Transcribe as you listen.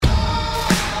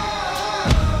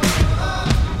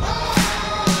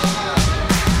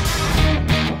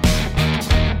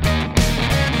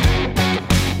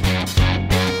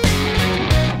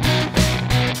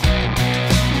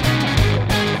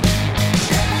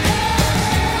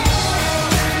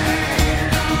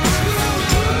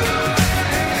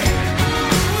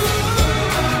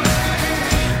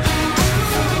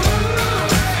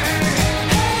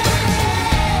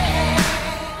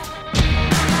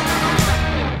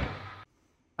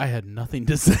I had nothing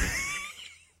to say.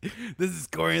 This is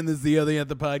Corey and this is the Other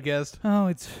Anthem podcast. Oh,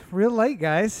 it's real late,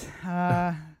 guys.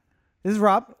 This is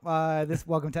Rob.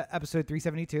 Welcome to episode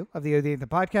 372 of the Other Anthem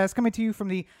podcast, coming to you from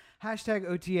the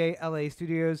 #OTA LA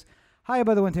studios, high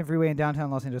above the 110 freeway in downtown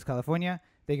Los Angeles, California.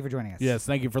 Thank you for joining us. Yes,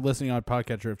 thank you for listening on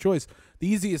Podcatcher of Choice. The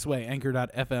easiest way,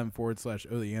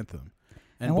 anchor.fm/The Anthem.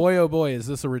 And boy, oh boy, is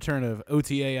this a return of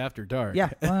OTA After Dark. Yeah,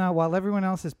 while everyone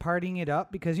else is partying it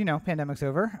up because, you know, pandemic's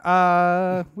over,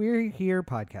 we're here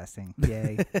podcasting.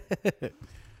 Yay.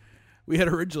 We had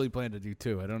originally planned to do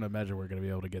 2. I don't imagine we're going to be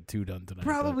able to get 2 done tonight.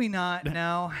 Probably not,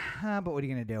 no. But what are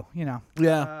you going to do? You know.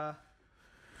 Yeah.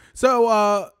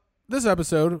 So this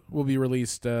episode will be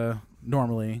released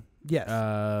normally. Yes.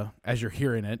 As you're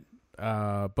hearing it.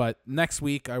 But next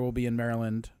week I will be in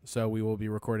Maryland, so we will be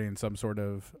recording some sort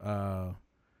of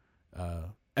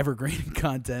evergreen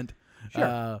content.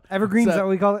 Sure. Evergreen is that what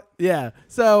we call it? Yeah.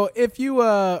 So if you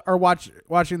are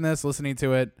watching this, listening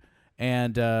to it,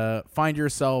 and find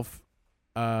yourself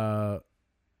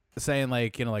saying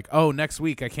like, oh, next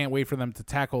week I can't wait for them to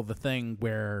tackle the thing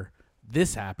where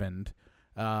this happened,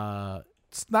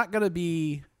 it's not going to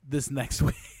be this next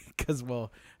week because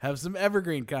we'll have some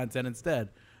evergreen content instead.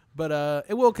 But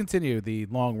it will continue the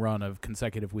long run of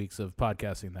consecutive weeks of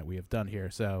podcasting that we have done here.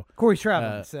 So Corey's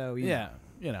traveling, so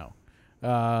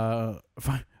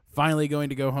finally going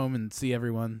to go home and see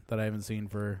everyone that I haven't seen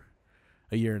for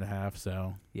a year and a half.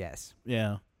 So yes,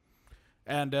 yeah,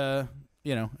 and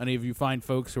any of you fine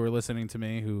folks who are listening to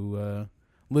me who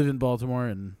live in Baltimore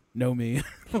and know me,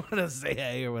 want to say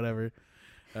hey or whatever.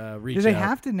 Reach Do they out.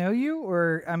 have to know you,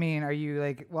 or are you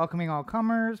like welcoming all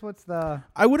comers? What's the?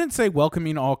 I wouldn't say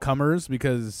welcoming all comers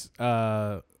because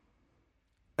I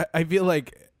feel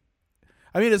like,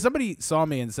 if somebody saw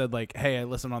me and said like, "Hey, I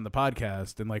listen on the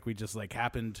podcast," and like we just like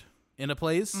happened in a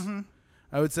place,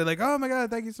 I would say like, "Oh my god,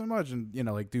 thank you so much," and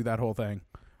like do that whole thing.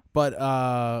 But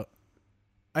I'm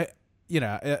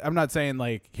not saying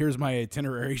like, "Here's my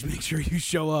itinerary. Make sure you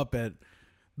show up at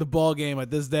the ball game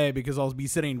at this day," because I'll be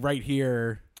sitting right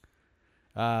here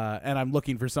and I'm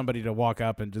looking for somebody to walk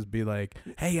up and just be like,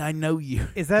 "Hey, I know you."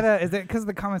 Is that because of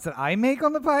the comments that I make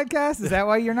on the podcast? Is that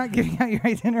why you're not giving out your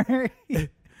itinerary?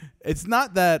 It's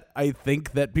not that I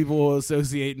think that people will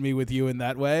associate me with you in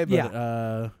that way,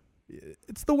 but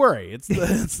it's the worry. It's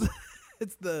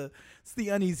the the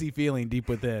uneasy feeling deep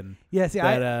within. Yes,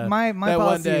 yeah. My that policy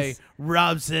one day is,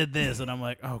 Rob said this, and I'm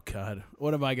like, "Oh God,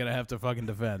 what am I gonna have to fucking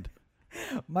defend?"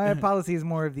 My policy is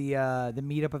more of the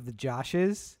meetup of the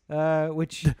Joshes,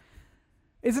 which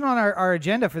isn't on our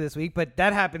agenda for this week, but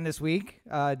that happened this week.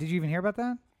 Did you even hear about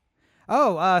that?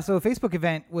 Oh, so a Facebook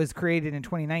event was created in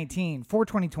 2019 for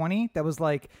 2020. That was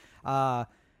like, so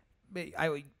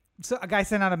a guy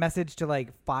sent out a message to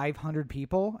like 500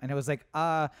 people, and it was like,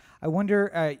 I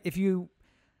wonder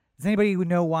does anybody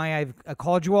know why I've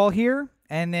called you all here?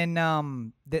 And then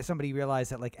that somebody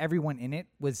realized that like everyone in it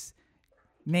was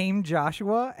named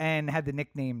Joshua and had the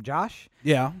nickname Josh.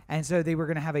 Yeah. And so they were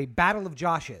going to have a battle of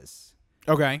Joshes.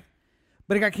 Okay.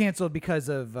 But it got canceled because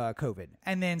of COVID.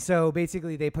 And then so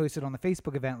basically they posted on the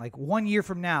Facebook event, like 1 year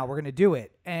from now, we're going to do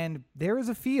it. And there is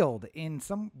a field in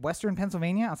some western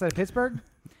Pennsylvania outside of Pittsburgh.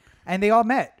 And they all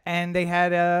met. And they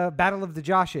had a battle of the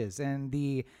Joshes. And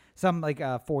some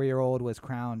 4-year-old was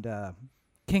crowned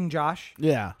King Josh.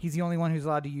 Yeah. He's the only one who's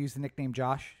allowed to use the nickname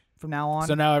Josh from now on.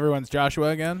 So now everyone's Joshua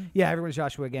again? Yeah, everyone's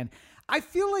Joshua again. I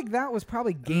feel like that was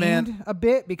probably gained a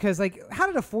bit because, like, how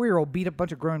did a 4-year-old beat a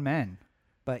bunch of grown men?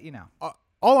 But,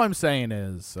 all I'm saying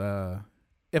is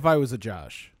if I was a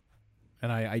Josh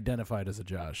and I identified as a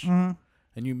Josh and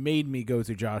you made me go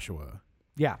to Joshua.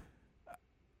 Yeah.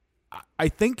 I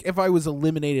think if I was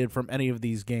eliminated from any of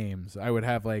these games, I would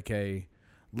have like a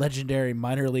legendary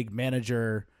minor league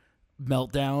manager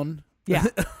meltdown. Yeah.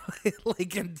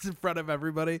 Like in front of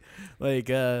everybody. Like,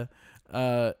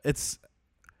 I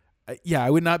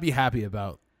would not be happy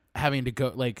about having to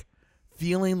go, like,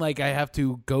 feeling like I have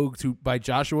to go to by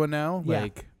Joshua now. Yeah.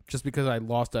 Like, just because I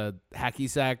lost a hacky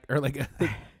sack or like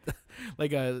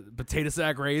a potato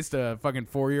sack race to a fucking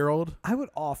 4-year-old. I would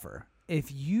offer,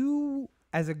 if you,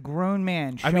 as a grown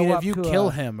man, show if you kill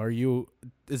him,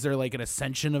 is there like an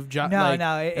ascension of Josh?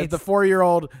 No, if the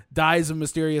 4-year-old dies of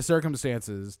mysterious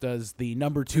circumstances, does the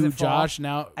number 2 Josh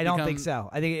now? I don't think so.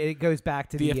 I think it goes back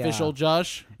to the official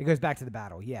Josh. It goes back to the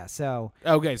battle. Yeah. So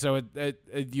okay, so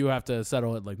you have to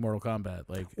settle it like Mortal Kombat.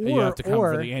 Like you have to come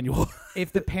for the annual.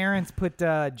 If the parents put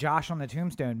Josh on the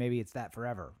tombstone, maybe it's that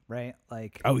forever, right?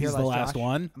 Like, he's the last Josh.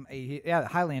 one. Yeah,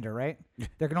 Highlander, right?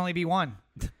 There can only be one.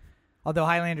 Although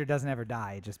Highlander doesn't ever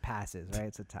die, it just passes, right?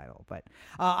 It's a title. But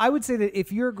I would say that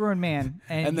if you're a grown man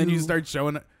and then you start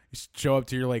showing show up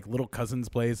to your like little cousin's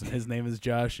place and his name is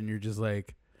Josh and you're just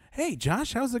like, hey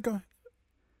Josh, how's it going?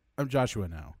 I'm Joshua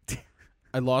now.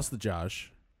 I lost the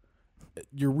Josh.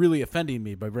 You're really offending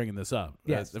me by bringing this up.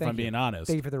 Yes, if I'm being honest.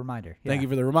 Thank you for the reminder. Yeah. Thank you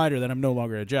for the reminder that I'm no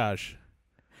longer a Josh.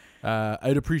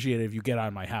 I'd appreciate it if you get out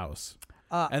of my house.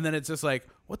 And then it's just like,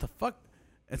 what the fuck?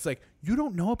 It's like, you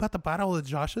don't know about the Battle of the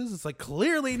Joshes? It's like,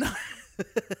 clearly not.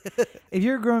 If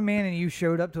you're a grown man and you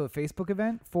showed up to a Facebook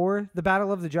event for the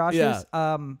Battle of the Joshes,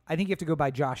 I think you have to go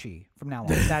by Joshi from now on.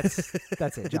 That's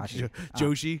it, Joshi.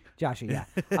 Joshi? Joshi,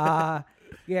 yeah.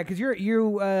 Yeah, because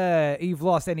you've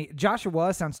lost any.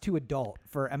 Joshua sounds too adult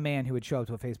for a man who would show up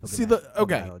to a Facebook event.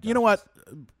 Okay, you know what?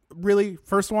 Really,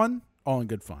 first one, all in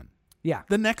good fun. Yeah.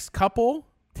 The next couple,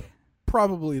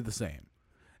 probably the same.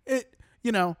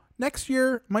 Next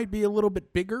year might be a little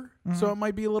bit bigger, so it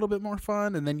might be a little bit more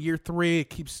fun. And then year 3, it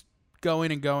keeps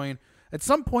going and going. At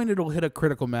some point, it'll hit a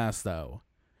critical mass, though.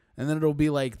 And then it'll be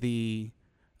like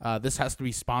this has to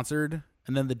be sponsored.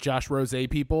 And then the Josh Rose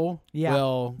people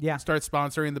will start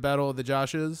sponsoring the Battle of the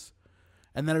Joshes.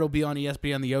 And then it'll be on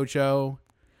ESPN The Ocho.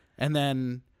 And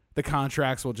then the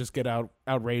contracts will just get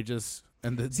outrageous.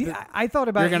 And I thought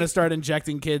about you're going to start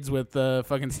injecting kids with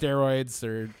fucking steroids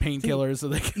or painkillers so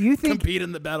they can compete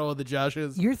in the Battle of the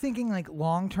Joshes. You're thinking like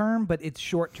long term, but it's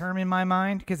short term in my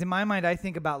mind. Because in my mind, I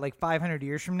think about like 500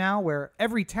 years from now where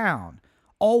every town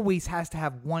always has to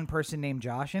have one person named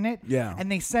Josh in it. Yeah.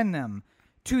 And they send them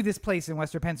to this place in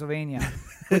Western Pennsylvania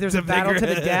where there's a battle to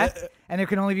the death and there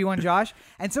can only be one Josh.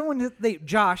 And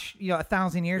Josh,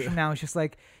 1,000 years from now is just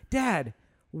like, Dad,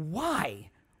 why?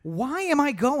 Why am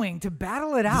I going to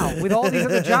battle it out with all these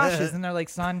other Joshes? And they're like,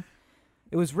 son,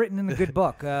 it was written in the good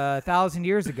book 1,000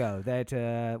 years ago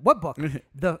that, what book?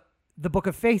 The Book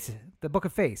of Face. The Book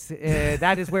of Face.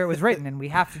 That is where it was written and we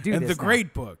have to do and this the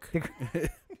great book.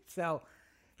 So,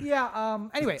 yeah,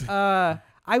 anyway,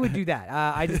 I would do that.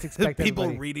 I just expect people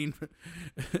everybody. Reading.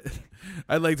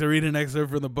 I'd like to read an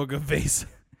excerpt from the Book of Face.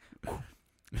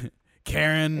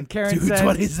 Karen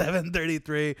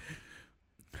 22733.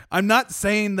 I'm not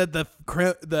saying that the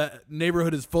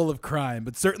neighborhood is full of crime,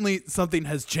 but certainly something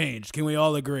has changed. Can we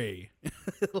all agree?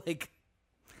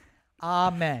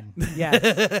 Amen. Yes.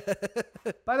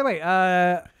 By the way,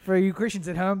 for you Christians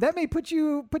at home, that may put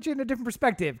you in a different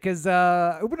perspective because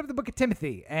open up the book of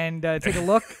Timothy and take a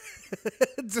look.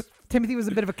 Timothy was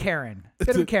a bit of a Karen.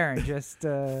 Just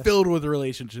filled with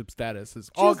relationship statuses,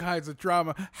 all kinds of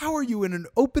drama. How are you in an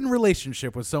open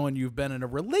relationship with someone you've been in a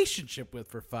relationship with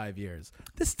for 5 years?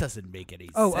 This doesn't make any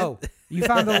sense. Oh, you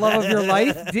found the love of your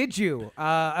life, did you?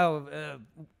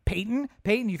 Peyton,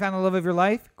 you found the love of your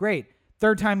life? Great.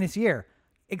 3rd time this year.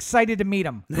 Excited to meet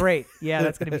him. Great. Yeah,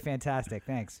 that's going to be fantastic.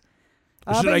 Thanks.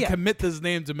 Should I commit this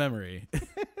name to memory?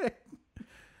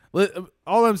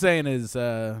 All I'm saying is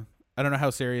I don't know how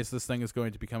serious this thing is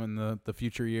going to become in the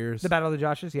future years. The Battle of the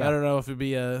Joshes, yeah. I don't know if it'd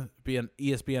be an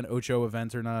ESPN Ocho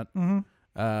event or not.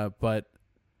 Mm-hmm. But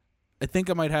I think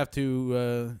I might have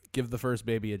to give the first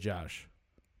baby a Josh.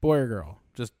 Boy or girl.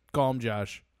 Just call him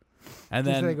Josh. And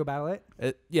then they go battle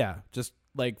it? Just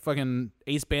like fucking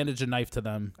ace bandage a knife to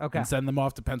them and send them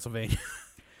off to Pennsylvania.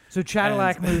 So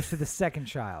Cadillac moves to the second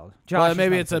child. Well,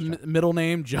 maybe it's a middle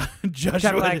name,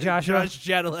 Joshua. Josh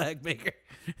Cadillac Baker.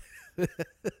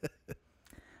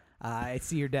 I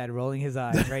see your dad rolling his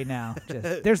eyes right now.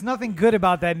 There's nothing good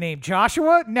about that name.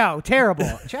 Joshua? No,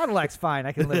 terrible. Cadillac's fine.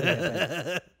 I can live with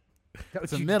it.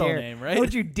 It's a middle name, right?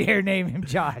 Don't you dare name him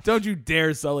Josh. Don't you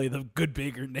dare sully the good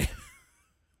Baker name.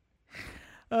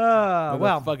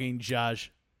 Fucking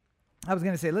Josh. I was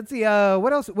going to say, let's see,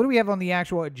 what else? What do we have on the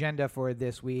actual agenda for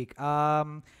this week?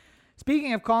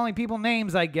 Speaking of calling people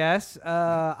names, I guess,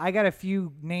 I got a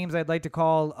few names I'd like to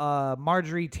call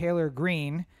Marjorie Taylor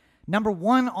Greene. Number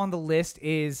 1 on the list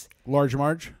is... Large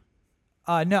Marge?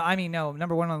 No.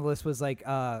 Number 1 on the list was like,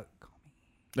 call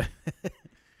me.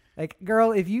 Like,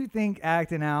 girl, if you think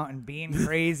acting out and being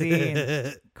crazy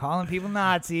and calling people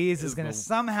Nazis is going to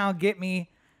somehow get me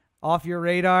off your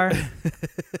radar,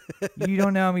 you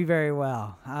don't know me very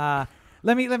well.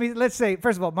 Let's say,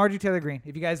 first of all, Marjorie Taylor Greene,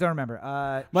 if you guys don't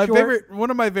remember.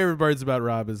 One of my favorite parts about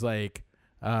Rob is like,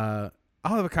 I'll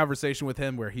have a conversation with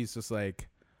him where he's just like,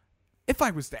 if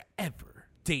I was to ever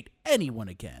date anyone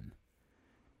again,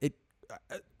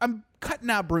 I'm cutting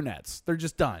out brunettes. They're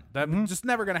just done. That's just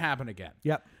never going to happen again.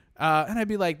 Yep. And I'd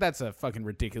be like, that's a fucking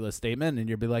ridiculous statement. And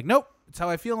you'd be like, nope, it's how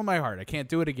I feel in my heart. I can't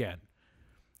do it again.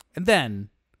 And then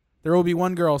there will be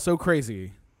one girl so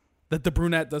crazy that the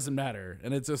brunette doesn't matter.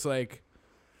 And it's just like,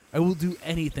 I will do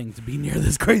anything to be near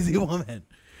this crazy woman.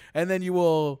 And then you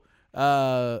will,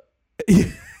 much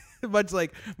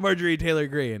like Marjorie Taylor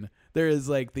Greene, there is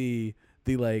like the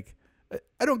like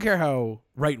I don't care how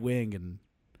right wing and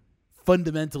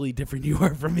fundamentally different you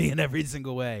are from me in every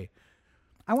single way.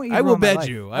 I want you. I will bet life.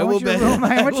 you. I want you to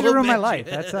ruin my life.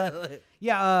 you. That's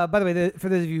yeah. By the way, for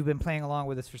those of you who've been playing along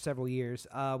with us for several years,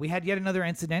 we had yet another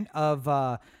incident of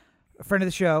a friend of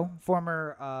the show,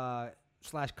 former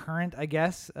 / current, I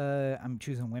guess. I'm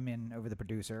choosing women over the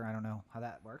producer. I don't know how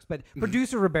that works, but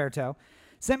producer Roberto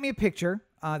sent me a picture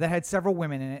that had several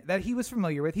women in it that he was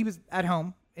familiar with. He was at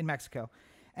home in Mexico,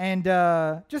 and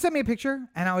just sent me a picture.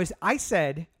 And I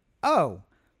said, "Oh,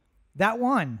 that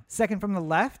one second from the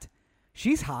left,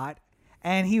 she's hot."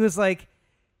 And he was like,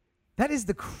 "That is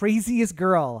the craziest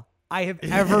girl I have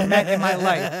ever met in my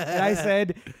life." And I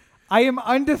said, I am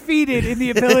undefeated in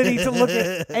the ability to look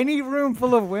at any room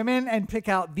full of women and pick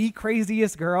out the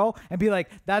craziest girl and be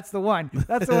like, that's the one.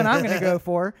 That's the one I'm going to go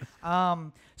for.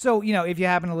 So, if you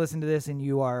happen to listen to this and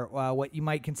you are what you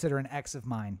might consider an ex of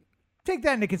mine, take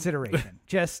that into consideration.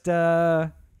 Just,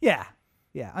 yeah,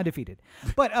 undefeated.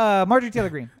 But Marjorie Taylor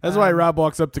Greene. That's why Rob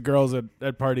walks up to girls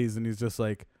at parties and he's just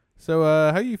like, so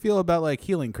how do you feel about like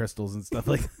healing crystals and stuff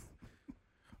like that?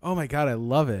 Oh my God, I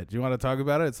love it. Do you want to talk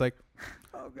about it? It's like,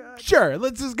 oh God. Sure,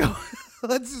 let's just go.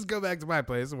 Let's just go back to my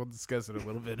place and we'll discuss it a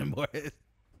little bit more.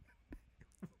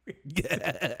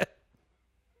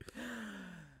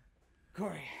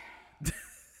 Corey.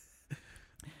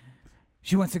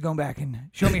 She wants to go back and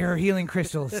show me her healing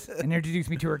crystals and introduce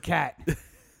me to her cat.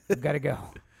 I've got to go.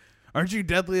 Aren't you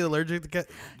deathly allergic to cat?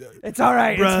 It's all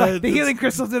right. It's fine. The healing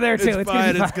crystals are there too. It's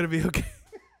fine. It's gonna be okay.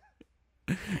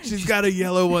 She's got a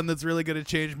yellow one that's really gonna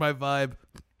change my vibe.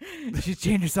 She's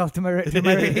changed herself to my right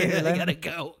here. I gotta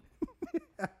go.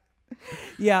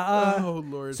 Yeah. Oh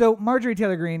Lord. So Marjorie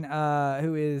Taylor Greene,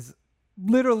 who is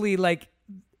literally like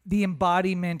the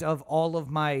embodiment of all of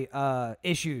my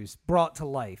issues brought to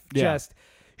life. Yeah. Just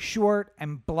short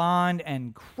and blonde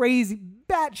and crazy,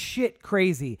 batshit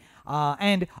crazy.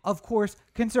 And of course,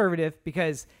 conservative,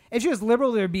 because if she was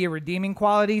liberal, there'd be a redeeming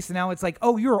quality. So now it's like,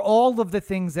 oh, you're all of the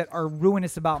things that are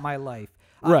ruinous about my life.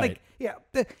 Right.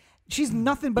 She's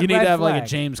nothing but you need red to have flag. like a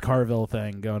James Carville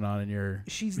thing going on in your.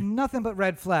 She's nothing but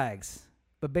red flags.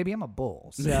 But baby, I'm a bull,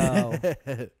 so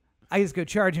I just go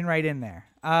charging right in there.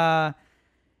 On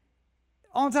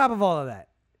top of all of that,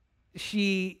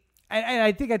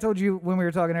 I think I told you when we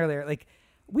were talking earlier, like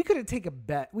we could have taken a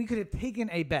bet. We could have taken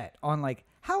a bet on like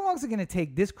how long is it going to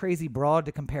take this crazy broad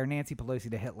to compare Nancy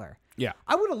Pelosi to Hitler? Yeah,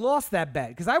 I would have lost that bet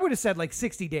because I would have said like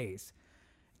 60 days.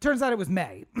 Turns out it was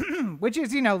May, which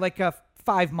is like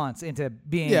 5 months into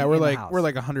being. Yeah, we're in the like House.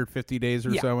 150 days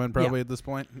or so in probably at this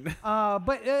point.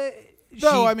 But.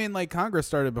 No, I mean, like Congress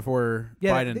started before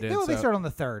Biden did. They start on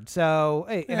the 3rd, so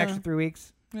hey, an extra 3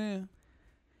 weeks. Yeah.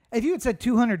 If you had said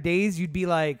 200 days, you'd be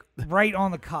like right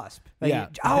on the cusp. Like, yeah.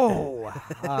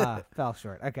 Fell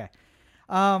short. Okay.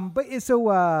 But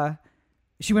so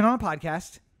she went on a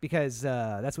podcast because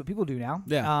that's what people do now.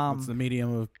 Yeah. It's the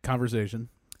medium of conversation.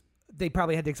 They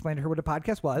probably had to explain to her what a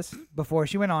podcast was before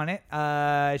she went on it.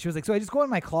 She was like, so I just go in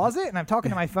my closet and I'm talking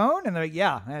to my phone? And they're like,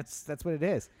 yeah, that's what it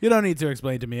is. You don't need to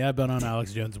explain to me. I've been on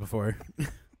Alex Jones before.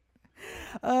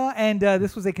 And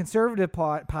this was a conservative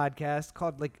podcast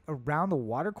called like Around the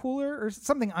Water Cooler or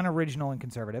something unoriginal and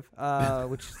conservative,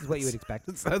 which is what you would expect.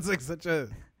 It sounds like such a...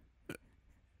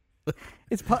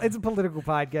 It's a political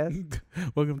podcast.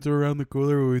 Welcome to Around the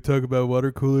Cooler, where we talk about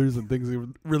water coolers and things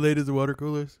related to water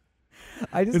coolers.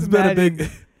 It's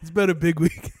been a big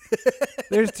week.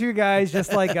 There's two guys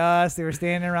just like us. They were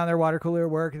standing around their water cooler at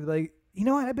work and like, you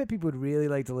know what? I bet people would really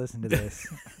like to listen to this.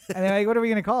 And they're like, what are we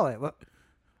going to call it? Well,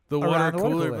 the water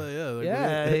cooler. But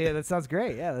yeah, that sounds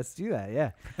great. Yeah, let's do that.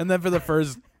 Yeah. And then for the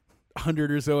first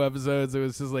 100 or so episodes, it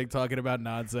was just like talking about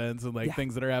nonsense and like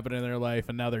things that are happening in their life.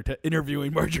 And now they're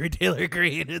interviewing Marjorie Taylor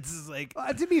Greene. It's just like,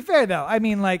 to be fair though, I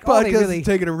mean, like, podcast is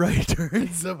taking a right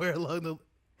turn somewhere along the.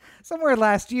 Somewhere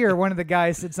last year, one of the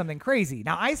guys said something crazy.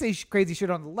 Now, I say crazy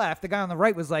shit on the left. The guy on the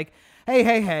right was like,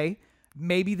 hey,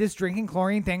 maybe this drinking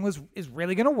chlorine thing is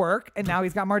really going to work. And now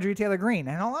he's got Marjorie Taylor Greene.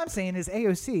 And all I'm saying is,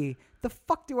 AOC, the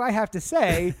fuck do I have to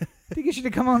say? I think you should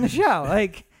have come on the show.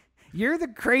 Like, you're the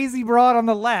crazy broad on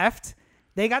the left.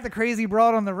 They got the crazy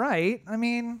broad on the right. I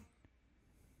mean,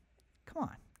 come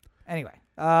on. Anyway.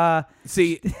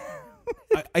 See...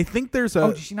 I think there's a...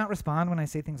 Oh, did she not respond when I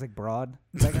say things like broad?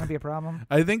 Is that going to be a problem?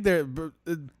 I think there...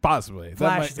 Possibly.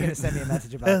 Flash is going to send me a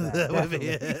message about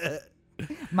that.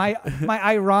 My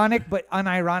ironic but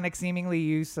unironic seemingly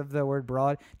use of the word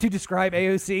broad to describe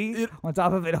AOC on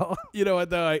top of it all. You know what,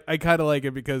 though? I kind of like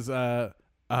it because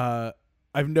I've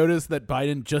noticed that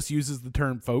Biden just uses the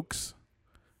term folks.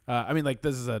 I mean, like,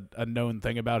 this is a known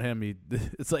thing about him.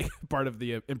 It's like part of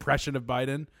the impression of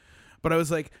Biden. But I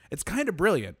was like, it's kind of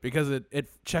brilliant because it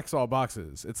checks all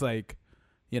boxes. It's like,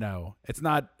 it's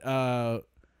not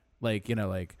like,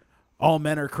 like all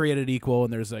men are created equal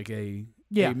and there's like a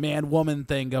man-woman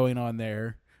thing going on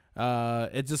there.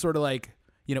 It's just sort of like,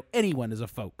 anyone is a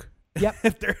folk. Yep.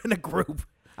 If they're in a group.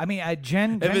 I mean,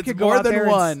 Jen if it's could go more out than there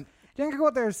one. Jen could go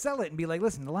out there and sell it and be like,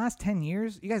 listen, the last 10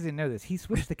 years, you guys didn't know this. He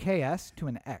switched the KS to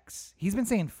an X. He's been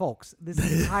saying folks this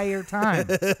entire time.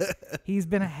 He's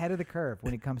been ahead of the curve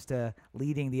when it comes to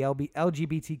leading the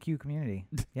LGBTQ community.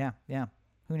 Yeah.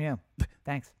 Who knew?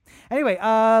 Thanks. Anyway,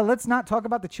 let's not talk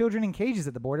about the children in cages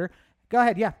at the border. Go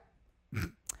ahead. Yeah.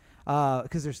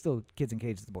 Because there's still kids in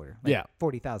cages at the border. Like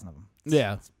 40,000 of them.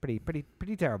 It's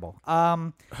pretty terrible.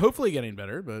 Hopefully getting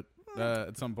better, but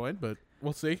at some point, but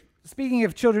we'll see. Speaking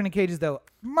of children in cages, though,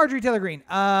 Marjorie Taylor Greene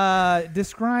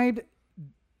described.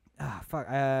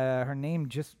 Her name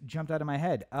just jumped out of my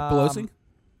head.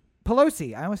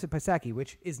 Pelosi. I almost said Psaki,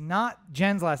 which is not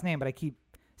Jen's last name, but I keep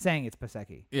saying it's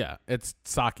Psaki. Yeah, it's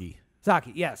Saki.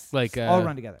 Saki, yes. Like all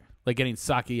run together. Like getting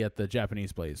sake at the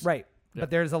Japanese place. Right. Yeah.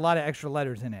 But there's a lot of extra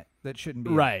letters in it that shouldn't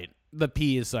be. Right. The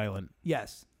P is silent.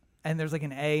 Yes. And there's like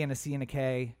an A and a C and a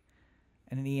K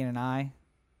and an E and an I,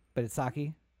 but it's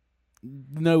Saki.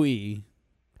 No E.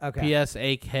 Okay.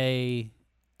 Psaki,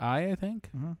 I think.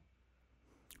 Mm-hmm.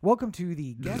 Welcome to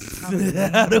the Guest Spell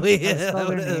Their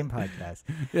Name podcast.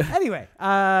 Yeah. Anyway,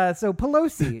 so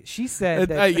Pelosi, she said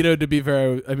that... to be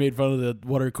fair, I made fun of the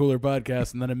Water Cooler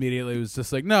podcast and then immediately was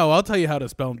just like, no, I'll tell you how to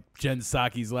spell Jen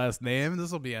Psaki's last name.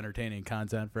 This will be entertaining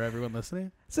content for everyone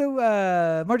listening. So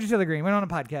Marjorie Taylor Greene went on a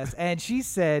podcast and she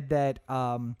said that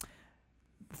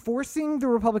forcing the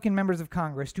Republican members of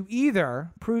Congress to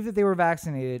either prove that they were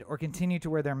vaccinated or continue to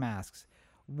wear their masks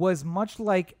was much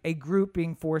like a group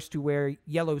being forced to wear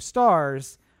yellow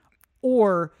stars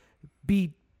or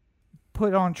be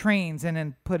put on trains and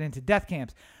then put into death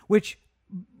camps, which,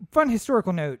 fun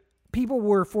historical note, people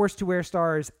were forced to wear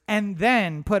stars and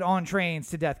then put on trains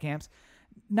to death camps.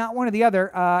 Not one or the other.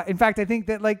 In fact, I think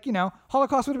that,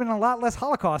 Holocaust would have been a lot less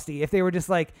Holocausty if they were just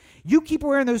like, you keep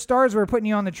wearing those stars, we're putting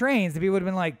you on the trains. The people would have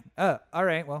been like, oh, all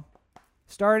right, well,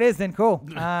 star it is then, cool.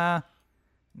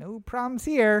 No problems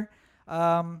here.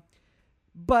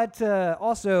 But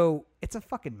also, it's a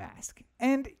fucking mask.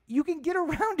 And you can get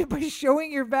around it by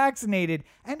showing you're vaccinated.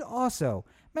 And also,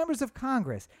 members of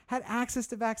Congress had access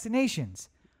to vaccinations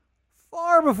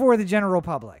far before the general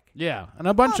public. Yeah, and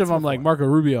a bunch of them, like Marco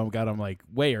Rubio, got them,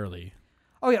 way early.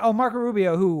 Oh, yeah. Oh, Marco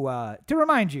Rubio, who, to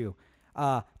remind you,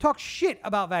 talked shit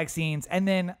about vaccines and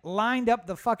then lined up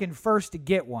the fucking first to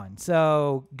get one.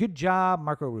 So, good job,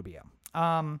 Marco Rubio.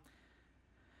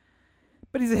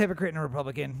 But he's a hypocrite and a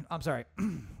Republican. I'm sorry.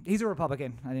 He's a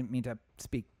Republican. I didn't mean to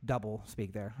double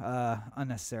speak there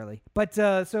unnecessarily. But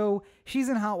so she's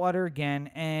in hot water again.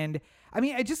 And, I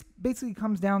mean, it just basically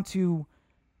comes down to,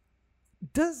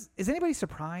 is anybody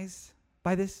surprised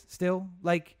by this still?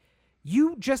 Like,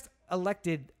 you just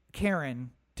elected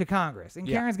Karen to Congress. And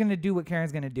Karen's going to do what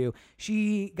Karen's going to do.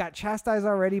 She got chastised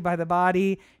already by the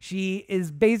body. She is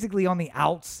basically on the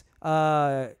outs.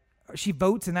 She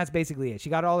votes, and that's basically it. She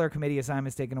got all her committee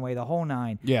assignments taken away, the whole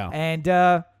nine. Yeah. And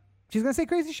she's going to say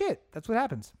crazy shit. That's what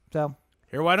happens. So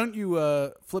here, why don't you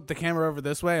flip the camera over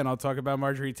this way, and I'll talk about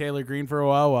Marjorie Taylor Greene for a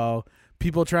while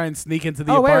people try and sneak into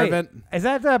the apartment. Wait. Is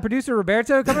that producer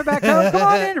Roberto coming back home? Come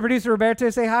on in, producer Roberto.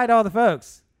 Say hi to all the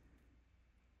folks.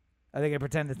 I think I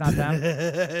pretend it's not them.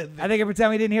 I think I pretend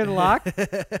we didn't hear the lock.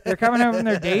 They're coming home from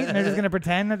their date, and they're just going to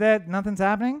pretend that nothing's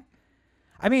happening.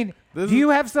 I mean, do you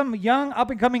have some young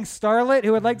up-and-coming starlet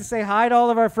who would like to say hi to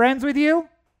all of our friends with you?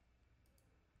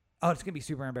 Oh, it's going to be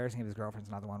super embarrassing if his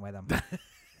girlfriend's not the one with him.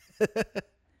 Do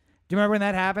you remember when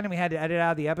that happened and we had to edit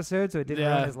out the episode so it didn't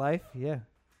ruin his life? Yeah.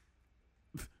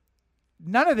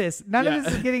 None of this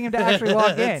is getting him to actually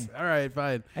walk in. All right,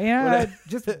 fine. I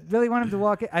just really want him to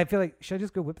walk in. I feel like, should I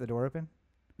just go whip the door open?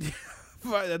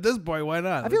 At this point, why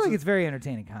not? I feel like it's very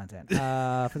entertaining content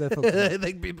for the folks. I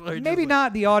think people are maybe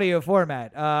not the audio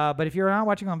format, but if you're not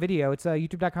watching on video, it's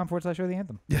youtube.com/Show the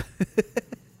Anthem.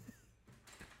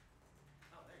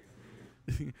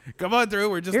 Come on through.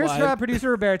 We're just Here's live.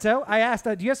 Producer Roberto. I asked,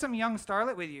 do you have some young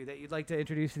starlet with you that you'd like to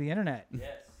introduce to the internet?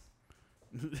 Yes.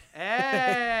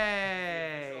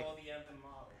 Hey. All the Anthem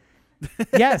model.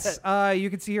 Yes, you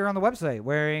can see her on the website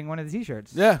wearing one of the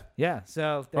T-shirts. Yeah. Yeah,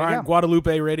 so there or you on go.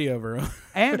 Guadalupe Radio, bro.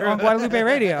 And on Guadalupe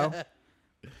Radio.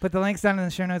 Put the links down in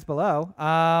the show notes below.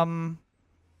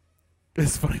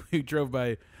 It's funny, we drove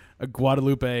by a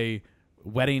Guadalupe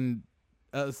wedding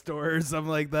store or something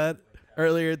like that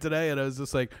earlier today, and I was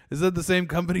just like, is that the same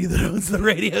company that owns the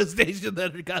radio station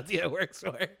that Katia works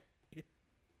for?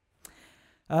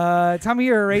 Tell me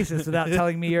you're a racist without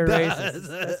telling me you're a racist.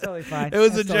 That's totally fine. It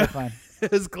was That's a totally joke. Fine.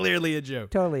 It was clearly a joke.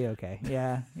 Totally okay.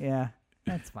 Yeah.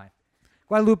 That's fine.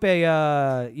 Guadalupe,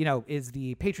 is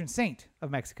the patron saint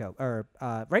of Mexico, or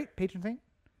right? Patron saint.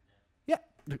 Yeah.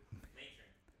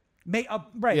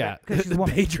 Right. Yeah. Because she's a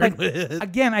woman. Patron. But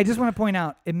again, I just want to point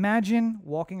out: imagine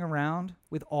walking around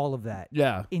with all of that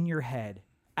Yeah. in your head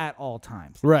at all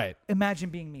times. Right. Imagine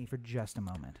being me for just a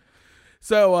moment.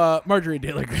 So Marjorie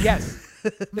Taylor Greene. Yes,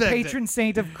 the patron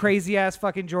saint of crazy ass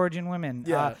fucking Georgian women.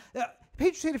 Yeah.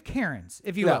 Patron saint of Karens,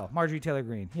 if you Yeah. will. Marjorie Taylor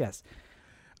Greene. Yes.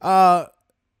 I'm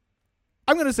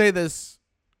going to say this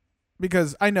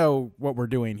because I know what we're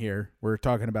doing here. We're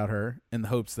talking about her in the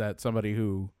hopes that somebody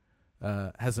who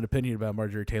has an opinion about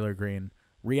Marjorie Taylor Greene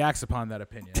reacts upon that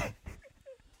opinion.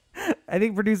 I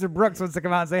think producer Brooks wants to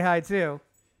come out and say hi too.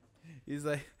 He's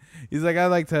like, I'd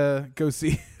like to go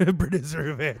see producer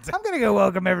events. I'm gonna go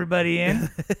welcome everybody in.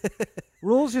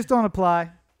 Rules just don't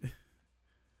apply.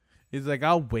 He's like,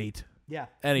 I'll wait. Yeah.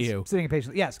 Anywho. Sitting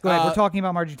patiently. Yes. Go ahead. We're talking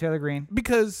about Marjorie Taylor Greene.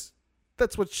 Because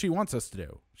that's what she wants us to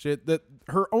do. That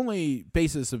her only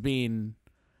basis of being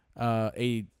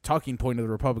a talking point of the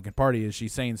Republican Party is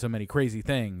she's saying so many crazy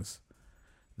things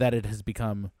that it has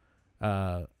become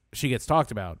she gets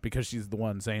talked about because she's the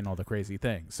one saying all the crazy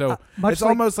things. So it's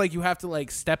almost like you have to like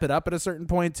step it up at a certain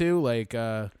point too. Like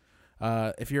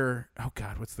if you're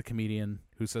what's the comedian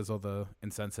who says all the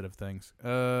insensitive things?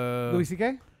 Louis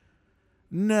C.K.?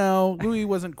 No, Louis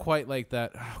wasn't quite like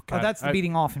that. Oh, God. That's the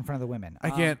beating off in front of the women. I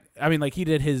can't. I mean, like he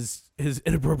did his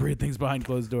inappropriate things behind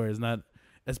closed doors, not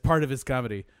as part of his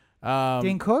comedy.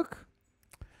 Dane Cook?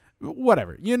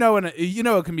 Whatever.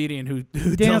 A comedian who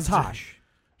Daniel tells- Tosh.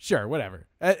 Sure, whatever.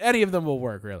 Any of them will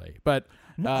work, really. But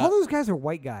All those guys are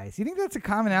white guys. You think that's a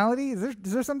commonality? Is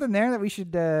there something there that we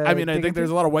should? I mean, I dig think there's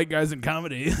into? a lot of white guys in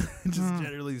comedy, just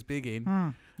generally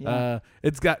speaking. Yeah.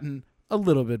 It's gotten a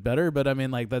little bit better, but I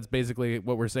mean, like that's basically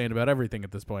what we're saying about everything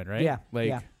at this point, right? Yeah. Like,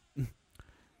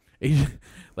 yeah.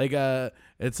 like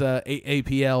it's a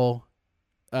APL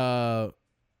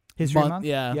History Month.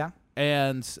 Yeah. Yeah.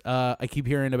 And I keep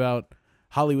hearing about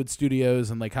Hollywood studios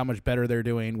and like how much better they're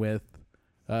doing with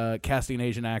casting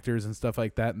Asian actors and stuff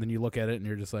like that. And then you look at it and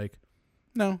you're just like,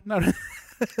 no, not.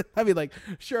 I mean, like,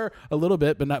 sure, a little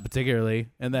bit, but not particularly.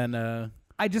 And then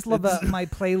I just love my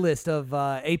playlist of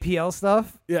APL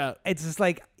stuff. yeah, It's just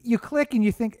like you click and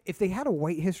you think if they had a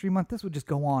White History Month, this would just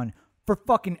go on for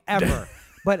fucking ever.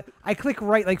 But I click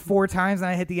right like 4 times and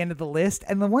I hit the end of the list.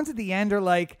 And the ones at the end are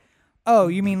like, oh,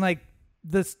 you mean like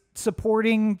the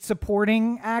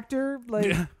supporting actor? Like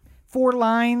Yeah. 4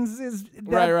 lines is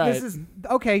that, Right. This is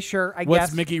okay, sure, I what's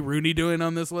guess. Mickey Rooney doing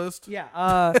on this list?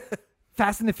 Yeah.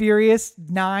 Fast and the Furious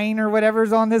 9 or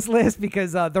whatever's on this list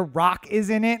because The Rock is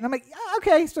in it. And I'm like, yeah,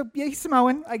 okay, so yeah, he's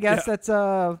Samoan. I guess Yeah. that's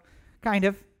kind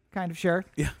of sure.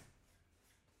 Yeah.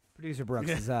 Producer Brooks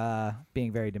is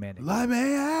being very demanding. Lie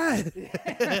me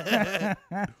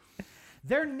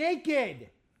They're naked.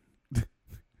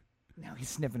 Now he's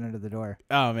sniffing under the door.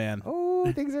 Oh man.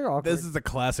 Oh, things are awkward. This is a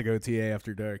classic OTA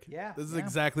after dark. Yeah, This is yeah.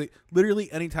 exactly,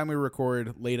 literally anytime we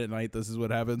record late at night, this is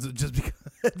what happens. It just because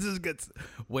it just gets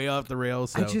way off the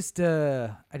rails. So. I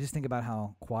just think about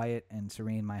how quiet and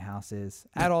serene my house is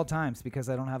at all times because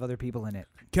I don't have other people in it.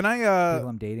 Can I, People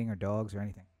I'm dating or dogs or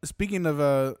anything. speaking of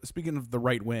the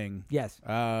right wing, Yes.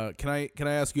 can I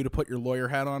ask you to put your lawyer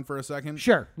hat on for a second?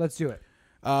 Sure. Let's do it.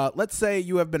 Let's say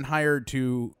you have been hired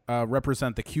to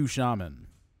represent the Q shaman,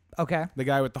 Okay. the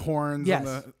guy with the horns. Yes.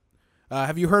 And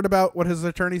have you heard about what his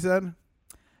attorney said?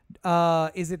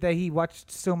 Is it that he watched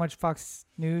so much Fox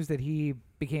News that he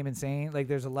became insane? Like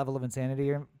there's a level of insanity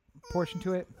or portion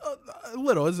to it? A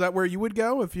little. Is that where you would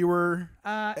go if you were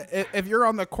if you're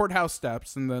on the courthouse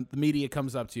steps and the media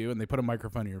comes up to you and they put a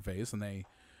microphone in your face and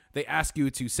they ask you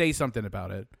to say something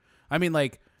about it? I mean,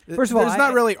 like, First of all, there's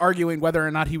not really arguing whether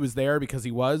or not he was there because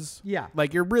he was. Yeah.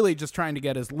 Like, you're really just trying to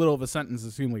get as little of a sentence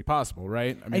as humanly possible,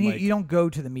 right? I mean, And you don't go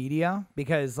to the media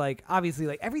because, like, obviously,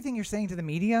 like everything you're saying to the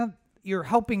media, you're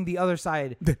helping the other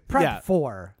side prep Yeah.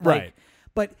 for. Like, Right.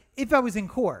 But if I was in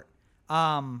court,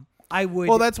 I would.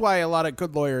 Well, that's why a lot of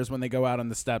good lawyers, when they go out on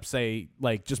the steps, say,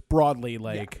 like, just broadly,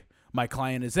 like, my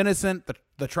client is innocent.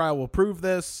 The trial will prove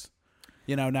this.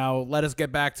 You know, now let us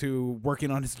get back to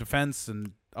working on his defense,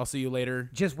 and I'll see you later.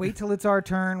 just wait till it's our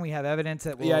turn. We have evidence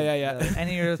that will. Yeah. And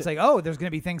then you're just like, oh, there's going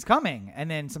to be things coming. And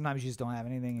then sometimes you just don't have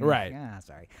anything. And you're Right. like,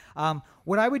 sorry.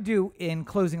 What I would do in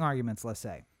closing arguments, let's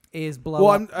say, is blow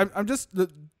Well, up. I'm just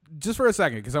for a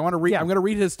second because I want to read. Yeah. I'm going to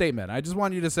read his statement. I just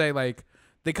want you to say, like,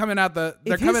 They're coming at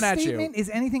If coming his at statement you. is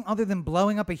anything other than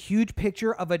blowing up a huge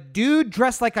picture of a dude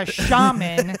dressed like a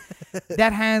shaman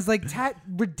that has like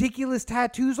ridiculous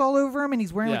tattoos all over him and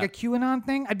he's wearing like Yeah. a QAnon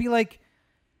thing, I'd be like,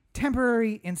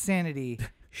 temporary insanity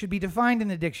should be defined in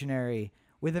the dictionary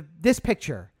with this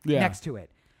picture next to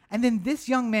it. And then this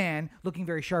young man looking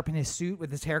very sharp in his suit with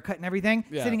his haircut and everything,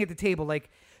 sitting at the table like,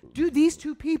 do these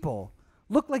two people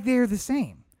look like they're the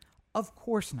same? Of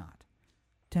course not.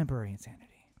 Temporary insanity.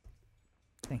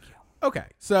 Thank you. Okay,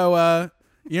 so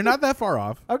you're not that far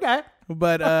off, Okay.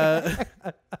 but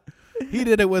he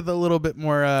did it with a little bit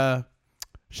more,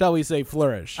 shall we say,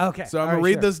 flourish. Okay, So I'm all gonna right,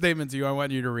 read sure. this statement to you. I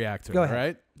want you to react to Go it.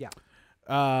 ahead.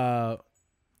 All right?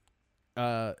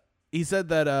 Yeah. He said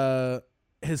that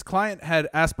his client had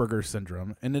Asperger's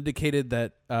syndrome and indicated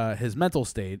that his mental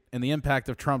state and the impact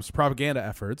of Trump's propaganda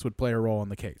efforts would play a role in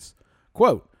the case.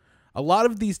 Quote, a lot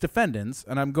of these defendants,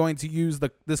 and I'm going to use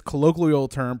this colloquial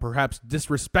term perhaps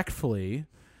disrespectfully,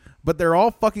 but they're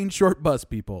all fucking short bus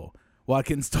people,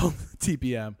 Watkins told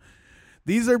TPM.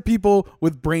 These are people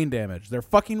with brain damage. They're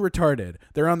fucking retarded.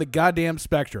 They're on the goddamn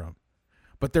spectrum.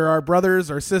 But they're our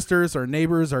brothers, our sisters, our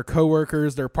neighbors, our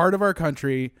coworkers. They're part of our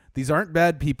country. These aren't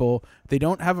bad people. They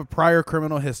don't have a prior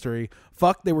criminal history.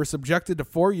 Fuck, they were subjected to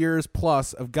 4 years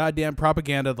plus of goddamn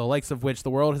propaganda, the likes of which the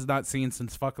world has not seen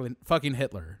since fucking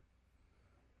Hitler.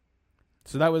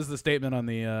 So that was the statement on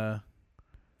the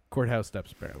courthouse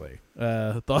steps, apparently.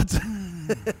 Thoughts?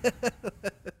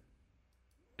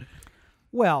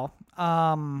 Well,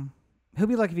 he'll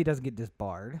be lucky if he doesn't get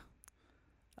disbarred.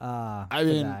 I for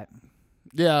mean, that.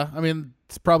 yeah, I mean,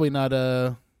 it's probably not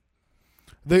the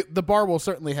bar will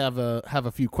certainly have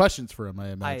a few questions for him, I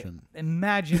imagine. I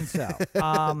imagine so.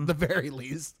 At the very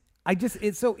least.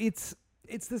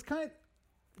 It's this kind of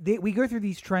we go through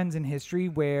these trends in history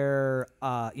where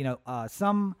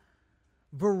some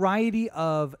variety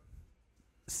of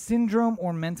syndrome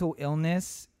or mental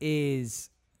illness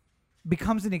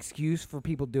becomes an excuse for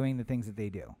people doing the things that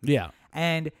they do. Yeah.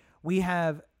 And we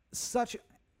have such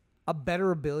a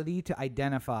better ability to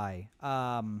identify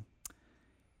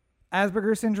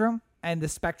Asperger's syndrome and the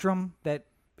spectrum that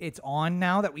it's on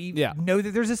now that we know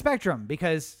that there's a spectrum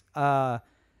because I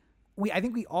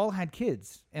think we all had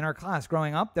kids in our class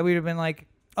growing up that we'd have been like,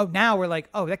 oh, now we're like,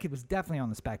 oh, that kid was definitely on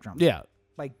the spectrum. Yeah.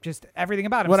 Like just everything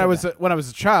about him. When I was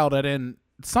a child,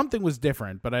 something was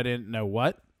different, but I didn't know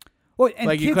what. Well, and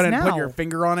like you kids couldn't now, put your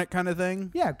finger on it kind of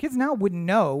thing. Yeah, kids now wouldn't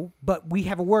know, but we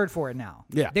have a word for it now.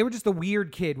 Yeah. They were just a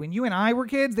weird kid. When you and I were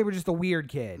kids, they were just a weird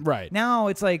kid. Right. Now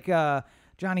it's like,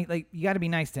 Johnny, like you got to be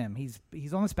nice to him.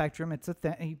 He's on the spectrum. It's a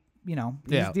thing.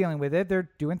 He's dealing with it. They're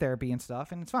doing therapy and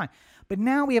stuff, and it's fine. But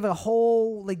now we have a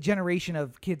whole like generation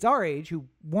of kids our age who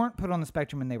weren't put on the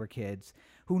spectrum when they were kids,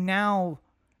 who now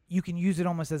you can use it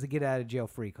almost as a get out of jail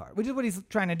free card, which is what he's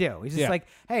trying to do. He's just like,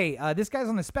 hey, this guy's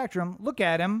on the spectrum. Look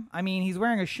at him. I mean, he's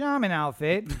wearing a shaman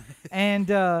outfit,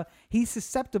 and he's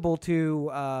susceptible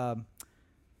to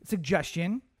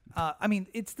suggestion. I mean,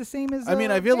 it's the same as. I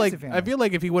feel family.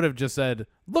 like if he would have just said,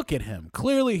 "Look at him.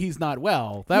 Clearly, he's not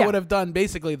well." That would have done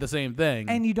basically the same thing.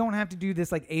 And you don't have to do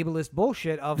this like ableist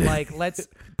bullshit of like let's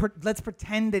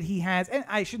pretend that he has. And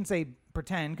I shouldn't say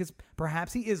pretend because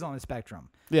perhaps he is on the spectrum.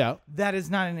 Yeah, that is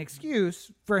not an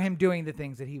excuse for him doing the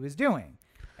things that he was doing.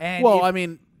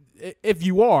 And if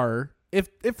you are, if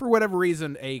for whatever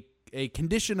reason a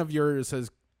condition of yours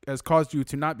has caused you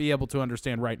to not be able to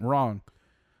understand right and wrong.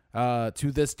 To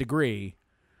this degree,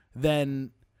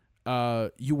 then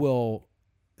you will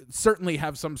certainly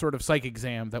have some sort of psych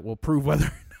exam that will prove whether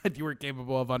or not you were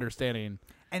capable of understanding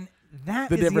and that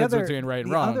the is difference the other, between right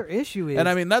and the wrong. other issue is, and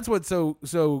I mean that's what's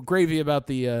so gravy about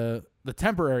the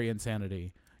temporary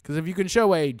insanity, because if you can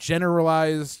show a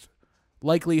generalized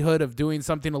likelihood of doing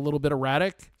something a little bit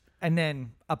erratic, and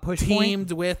then a push teamed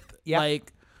point with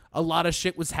like a lot of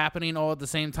shit was happening all at the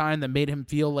same time that made him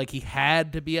feel like he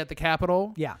had to be at the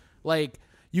Capitol. Yeah. Like,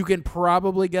 you can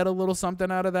probably get a little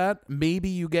something out of that. Maybe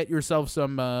you get yourself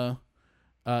some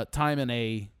time in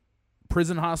a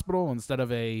prison hospital instead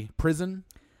of a prison.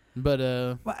 But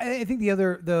well, I think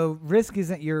the risk is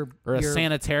that you're a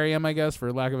sanitarium, I guess,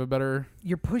 for lack of a better.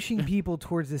 You're pushing people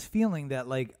towards this feeling that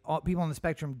like all people on the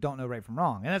spectrum don't know right from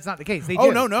wrong, and that's not the case. They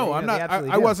do. No, I'm they not.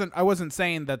 I wasn't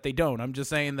saying that they don't. I'm just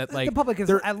saying that like the public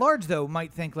at large though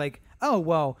might think like, oh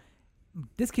well,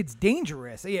 this kid's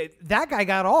dangerous. Yeah, that guy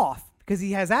got off because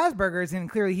he has Asperger's, and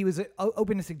clearly he was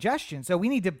open to suggestion. So we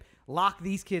need to lock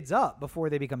these kids up before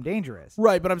they become dangerous.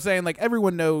 Right, but I'm saying like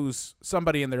everyone knows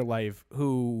somebody in their life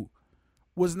who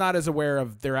was not as aware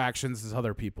of their actions as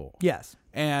other people. Yes.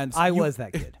 And I was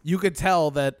that kid. You could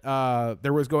tell that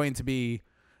there was going to be,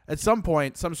 at some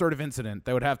point, some sort of incident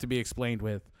that would have to be explained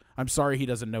with, I'm sorry he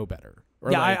doesn't know better.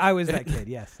 Or Yeah, like, I was that kid.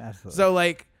 Yes, absolutely. So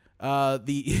like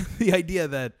the idea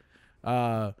that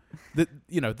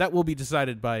that will be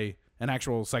decided by an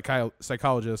actual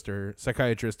psychologist or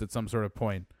psychiatrist at some sort of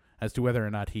point as to whether or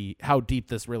not how deep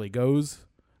this really goes.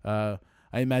 I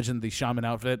imagine the shaman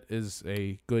outfit is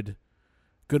a good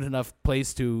enough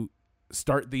place to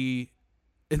start the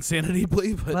insanity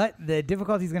plea. But the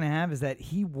difficulty he's going to have is that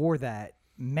he wore that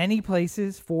many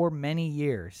places for many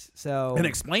years. So and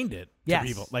explained it Yes. to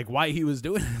people, like why he was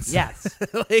doing it. yes.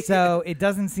 Like- So it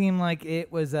doesn't seem like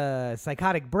it was a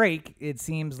psychotic break. It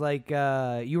seems like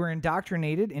you were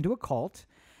indoctrinated into a cult.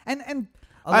 And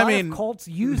a lot of cults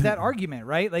use that argument,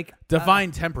 right? Like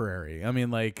define temporary. I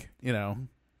mean, like,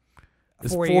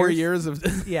 it's 4 4 years? years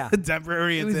of Yeah.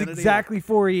 temporary It was insanity. exactly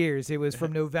 4 years. It was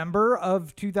from November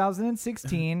of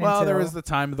 2016 Well, there until- was the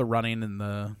time of the running and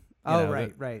the.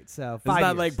 right. So It's 5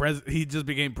 not years. like he just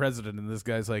became president, and this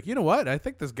guy's like, you know what? I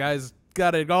think this guy's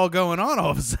got it all going on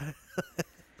all of a sudden.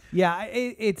 Yeah,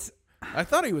 it's I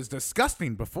thought he was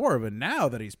disgusting before, but now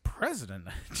that he's president,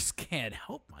 I just can't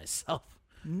help myself.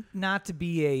 not to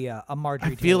be a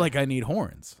Marjorie I feel Taylor. like I need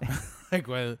horns. Like,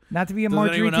 well, Not to be a Does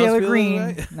Marjorie anyone else Taylor feel Greene.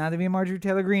 that way? Not to be a Marjorie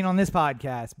Taylor Greene on this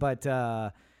podcast, but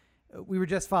we were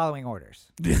just following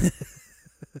orders.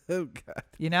 oh God.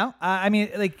 You know? I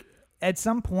mean, like, at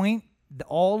some point,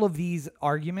 all of these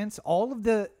arguments, all of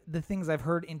the things I've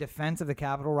heard in defense of the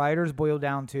Capitol rioters boil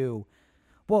down to,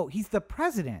 well, he's the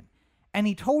president, and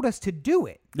he told us to do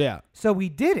it. Yeah. So we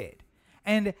did it.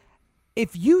 And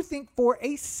if you think for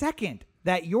a second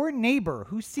that your neighbor,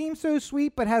 who seems so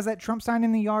sweet but has that Trump sign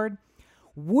in the yard,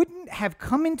 wouldn't have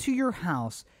come into your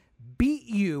house, beat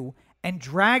you, and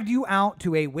dragged you out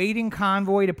to a waiting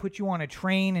convoy to put you on a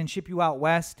train and ship you out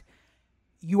west,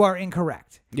 you are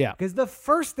incorrect. Yeah. Because the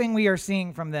first thing we are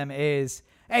seeing from them is,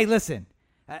 hey, listen,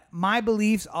 my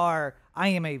beliefs are I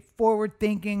am a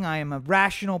forward-thinking, I am a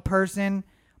rational person,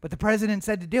 but the president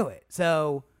said to do it.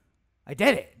 So I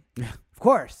did it. Of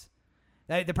course.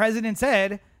 The president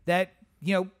said that,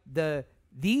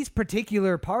 these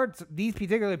particular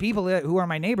people who are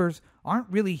my neighbors aren't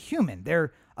really human.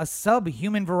 They're a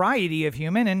subhuman variety of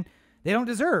human, and they don't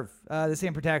deserve the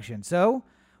same protection. So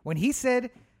when he said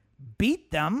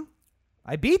beat them,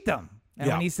 I beat them. And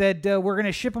Yeah. when he said we're going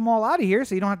to ship them all out of here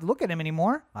so you don't have to look at them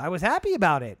anymore, I was happy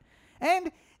about it.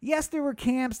 And yes, there were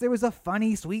camps. There was a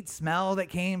funny, sweet smell that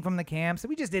came from the camps.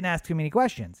 We just didn't ask too many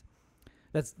questions.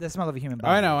 That's the smell of a human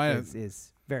body. I know.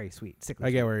 Is very sweet. Sickly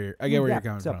I get sweet. where you're Yeah,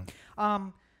 coming so,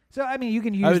 from. So I mean, you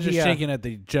can use. I was just the, shaking at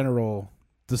the general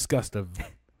disgust of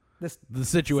this the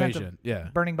situation. Yeah.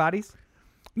 burning bodies.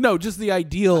 No, just the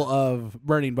ideal of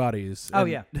burning bodies. Oh and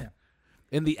yeah.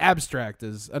 In the abstract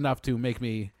is enough to make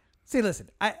me. See, listen,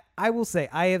 I will say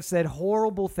I have said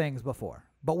horrible things before,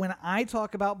 but when I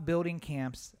talk about building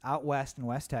camps out west in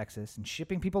West Texas and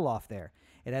shipping people off there,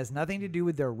 it has nothing to do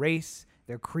with their race,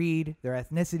 their creed, their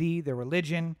ethnicity, their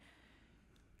religion.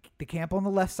 The camp on the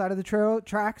left side of the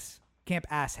tracks, Camp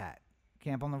Asshat.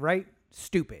 Camp on the right,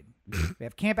 Stupid. We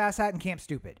have Camp Asshat and Camp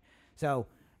Stupid. So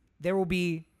there will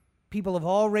be people of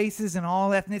all races and all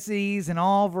ethnicities and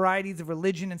all varieties of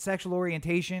religion and sexual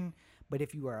orientation. But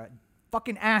if you are a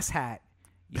fucking asshat,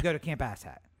 you go to Camp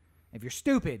Asshat. If you're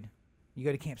stupid, you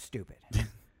go to Camp Stupid.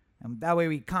 And that way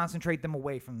we concentrate them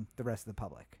away from the rest of the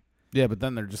public. Yeah, but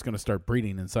then they're just going to start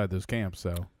breeding inside those camps.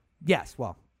 So Yes,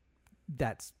 well,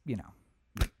 that's,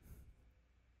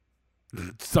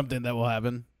 something that will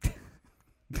happen.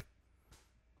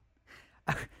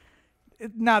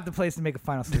 not the place to make a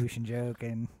final solution joke.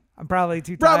 And I'm probably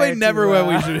too Probably tired never to, what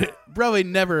we should. Probably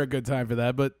never a good time for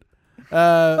that. But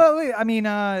Well, wait, I mean,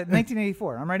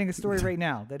 1984. I'm writing a story right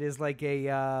now that is like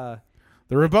a.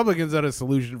 the Republicans had a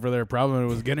solution for their problem, and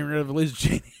it was getting rid of Liz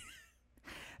Cheney.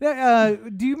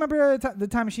 Do you remember the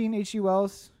Time Machine, H.G.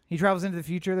 Wells? He travels into the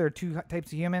future. There are two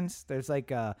types of humans. There's like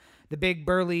the big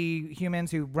burly humans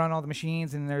who run all the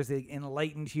machines, and there's the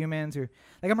enlightened humans who,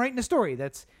 like, I'm writing a story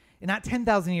that's not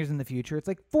 10,000 years in the future. It's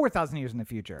like 4,000 years in the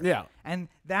future. Yeah. And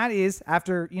that is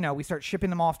after, we start shipping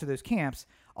them off to those camps.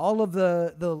 All of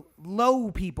the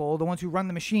low people, the ones who run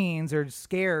the machines, are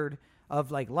scared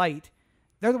of like light.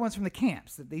 They're the ones from the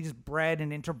camps that they just bred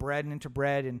and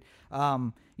interbred.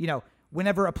 And,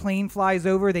 whenever a plane flies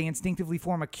over, they instinctively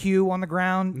form a queue on the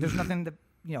ground. There's nothing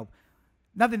to,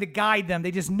 nothing to guide them.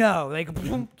 They just know, like,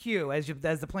 boom, queue as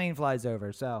the plane flies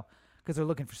over. So, because they're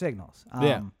looking for signals.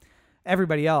 Yeah.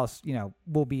 Everybody else,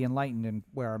 will be enlightened and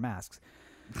wear our masks.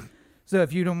 So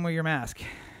if you don't wear your mask,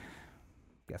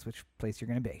 guess which place you're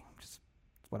going to be. Just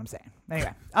what I'm saying.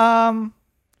 Anyway.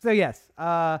 So yes,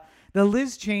 the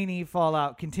Liz Cheney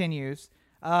fallout continues.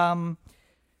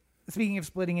 speaking of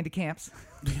splitting into camps,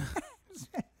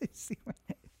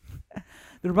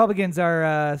 the Republicans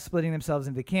are splitting themselves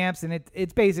into camps, and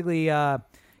it's basically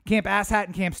Camp Asshat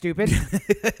and Camp Stupid.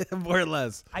 More or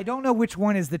less. I don't know which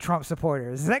one is the Trump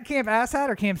supporters. Is that Camp Asshat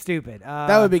or Camp Stupid?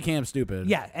 That would be Camp Stupid.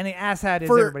 Yeah, and the Asshat is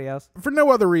For- everybody else. For no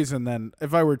other reason than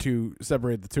if I were to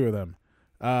separate the two of them.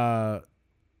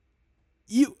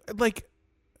 You, like...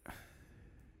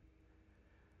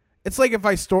 It's like if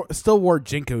I still wore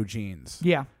Jinko jeans.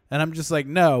 Yeah. And I'm just like,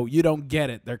 no, you don't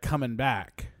get it. They're coming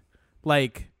back.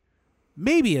 Like...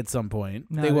 Maybe at some point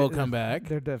No, they will come back.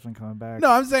 They're definitely coming back.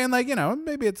 No, I'm saying like,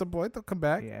 maybe at some point they'll come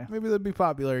back. Yeah. Maybe they'll be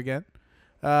popular again.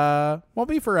 Won't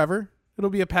be forever. It'll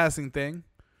be a passing thing.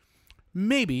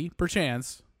 Maybe,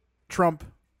 perchance, Trump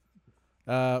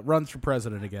runs for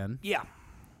president again. Yeah.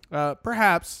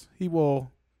 Perhaps he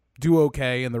will do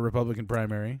okay in the Republican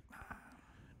primary.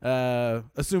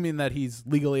 Assuming that he's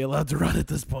legally allowed to run at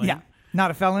this point. Yeah. Not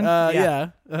a felon?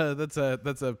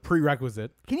 That's a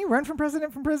prerequisite. Can you run from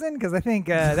president from prison? Because I think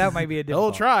that might be a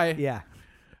difficult. They'll try. Yeah.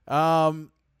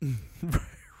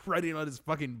 Writing on his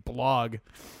fucking blog,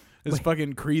 his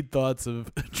fucking creed thoughts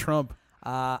of Trump.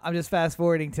 I'm just fast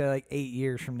forwarding to like 8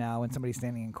 years from now when somebody's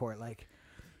standing in court like,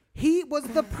 he was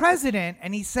the president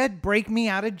and he said break me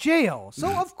out of jail. So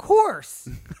of course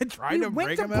I tried to went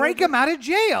break to break him out of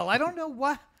jail. I don't know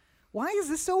why is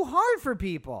this so hard for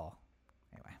people?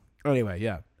 Anyway,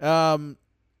 yeah. Yeah,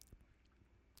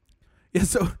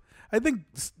 so I think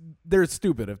they're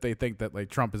stupid if they think that like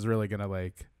Trump is really gonna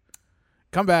like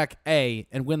come back and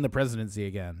win the presidency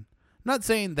again. I'm not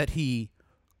saying that he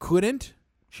couldn't,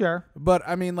 Sure. but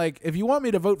I mean, like, if you want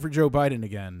me to vote for Joe Biden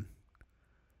again,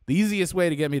 the easiest way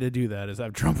to get me to do that is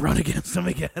have Trump run against him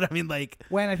again. I mean, like,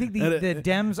 When I think the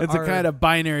Dems it's are a kind of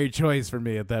binary choice for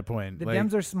me at that point. the Like,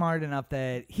 Dems are smart enough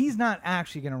that he's not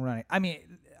actually going to run it. I mean,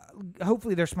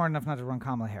 hopefully they're smart enough not to run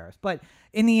Kamala Harris. But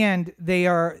in the end,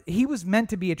 he was meant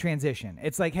to be a transition.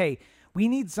 It's like, hey, we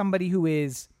need somebody who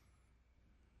is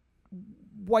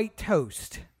white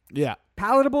toast. yeah.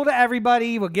 Palatable to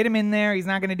everybody. We'll get him in there. He's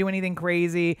not going to do anything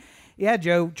crazy. Yeah,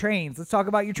 Joe, trains. Let's talk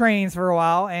about your trains for a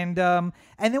while. And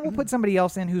then we'll put somebody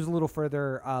else in who's a little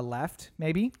further left,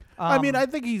 maybe. I mean, I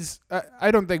think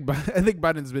I think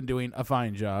Biden's been doing a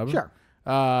fine job. Sure.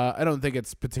 I don't think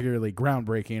it's particularly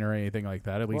groundbreaking or anything like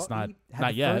that. At least Well, not he had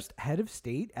not the yet. First head of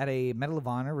state at a Medal of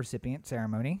Honor recipient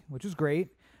ceremony, which was great.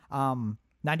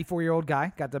 94-year-old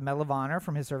guy got the Medal of Honor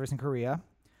from his service in Korea.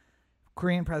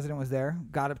 Korean president was there,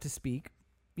 got up to speak.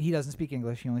 He doesn't speak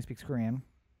English. He only speaks Korean.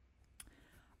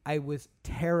 I was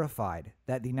terrified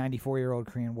that the 94-year-old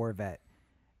Korean war vet,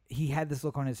 he had this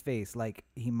look on his face like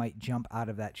he might jump out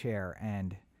of that chair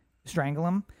and strangle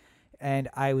him. And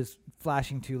I was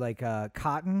flashing to like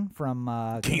Cotton from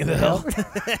King of the Hill.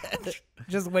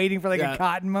 Just waiting for like Yeah. a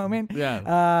Cotton moment.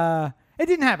 Yeah. It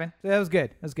didn't happen. So that was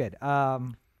good. It was good.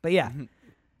 But yeah.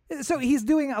 So he's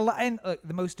doing a lot, and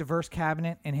the most diverse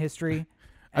cabinet in history.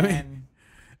 I mean,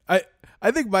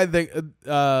 I think my thing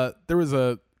there was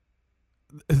a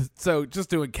so just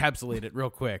to encapsulate it real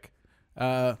quick.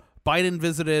 Biden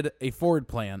visited a Ford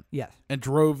plant yes, and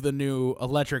drove the new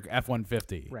electric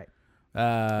F-150. right.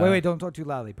 Uh, Wait, don't talk too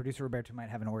loudly. Producer Roberto might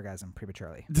have an orgasm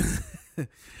prematurely.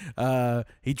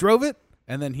 He drove it,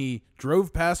 and then he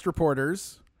drove past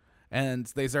reporters, and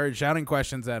they started shouting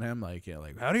questions at him, like,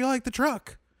 how do you like the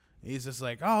truck? He's just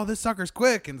like, oh, this sucker's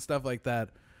quick and stuff like that.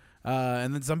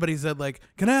 And then somebody said, like,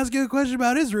 can I ask you a question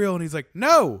about Israel? And he's like,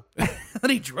 no.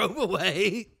 And he drove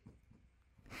away.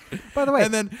 By the way,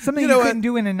 And then, something you you, know couldn't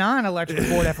do in a non-electric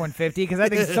Ford F-150 because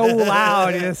that thing's so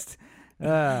loud. Just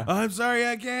I'm sorry,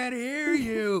 I can't hear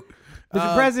you.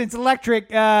 the president's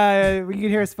electric. You can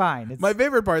hear us fine. It's, My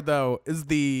favorite part, though, is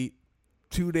the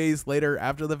 2 days later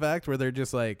after the fact where they're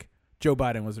just like, Joe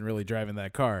Biden wasn't really driving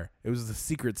that car. It was the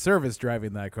Secret Service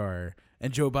driving that car.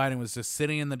 And Joe Biden was just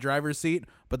sitting in the driver's seat,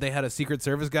 but they had a Secret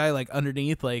Service guy like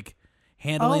underneath, like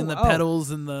handling the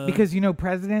pedals and the... because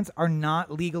presidents are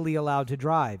not legally allowed to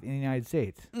drive in the United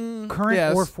States. Current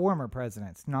yes. or former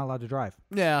presidents not allowed to drive.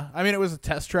 Yeah, I mean, it was a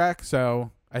test track, so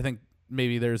I think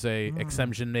maybe there's a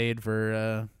exemption made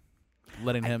for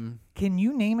letting him... Can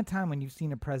you name a time when you've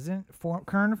seen a president,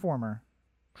 current or former,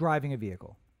 driving a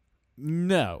vehicle?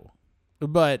 No.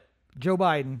 But Joe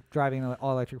Biden driving an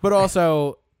all-electric. But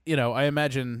also, I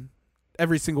imagine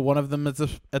every single one of them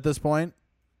at this point.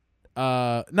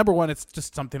 Number one, it's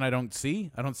just something I don't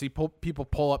see. I don't see people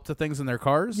pull up to things in their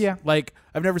cars. Yeah. Like,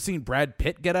 I've never seen Brad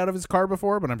Pitt get out of his car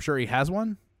before, but I'm sure he has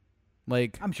one.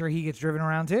 Like, I'm sure he gets driven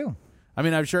around too. I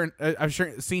mean, I've sure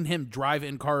seen him drive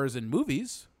in cars in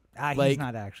movies. He's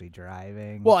not actually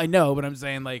driving. Well, I know, but I'm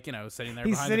saying, like, sitting there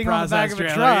he's behind sitting the on the back process of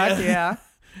a trailer. truck. Yeah.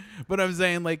 But I'm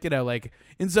saying, like, like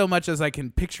in so much as I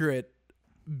can picture it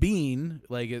being,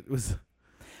 like, it's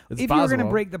if possible. you were going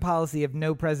to break the policy of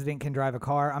no president can drive a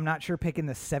car, I'm not sure picking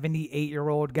the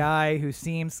 78-year-old guy who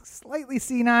seems slightly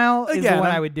senile is the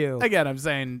one I would do. Again, I'm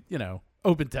saying,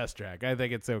 open test track. I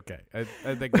think it's okay.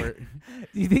 I think we're... Do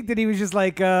you think that he was just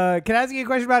like, can I ask you a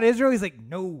question about Israel? He's like,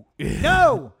 no.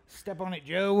 No! Step on it,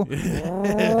 Joe.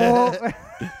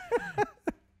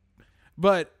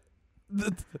 But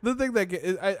the thing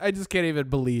that I just can't even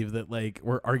believe that, like,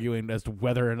 we're arguing as to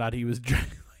whether or not he was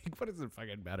driving. Like, what does it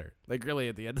fucking matter? Like, really,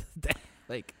 at the end of the day,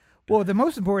 like... Well, the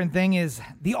most important thing is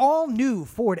the all-new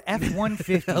Ford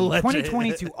F-150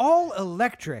 2022,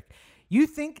 all-electric. You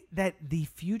think that the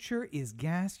future is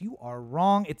gas? You are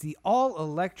wrong. It's the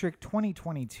all-electric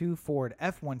 2022 Ford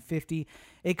F-150.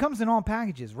 It comes in all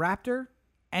packages, Raptor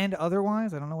and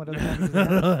otherwise. I don't know what other packages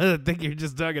are. I think you're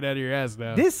just talking out of your ass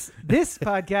now. This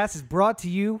podcast is brought to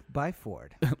you by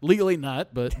Ford. Legally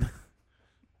not, but...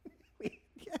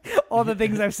 All the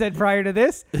things I've said prior to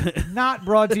this, not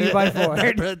brought to you by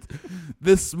Ford.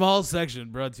 This small section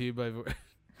brought to you by Ford.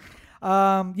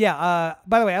 By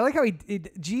the way, I like how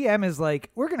GM is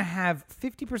like, we're going to have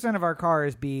 50% of our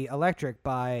cars be electric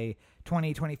by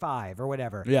 2025 or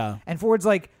whatever. Yeah. And Ford's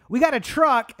like, we got a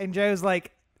truck. And Joe's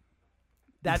like,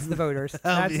 that's the voters.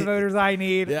 That's the voters I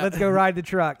need. Yeah. Let's go ride the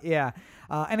truck. Yeah.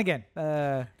 And again,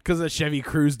 because a Chevy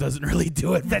Cruze doesn't really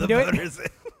do it for the voters.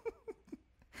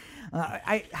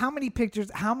 how many pictures,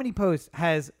 how many posts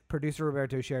has producer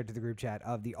Roberto shared to the group chat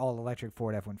of the all-electric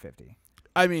Ford F-150?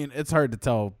 I mean, it's hard to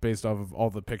tell based off of all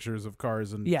the pictures of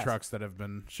cars and Yes. trucks that have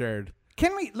been shared.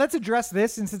 Let's address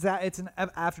this since it's an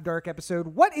After Dark episode.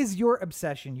 What is your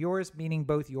obsession, yours meaning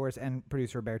both yours and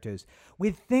producer Roberto's,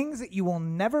 with things that you will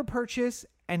never purchase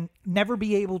and never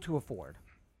be able to afford?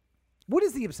 What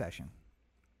is the obsession?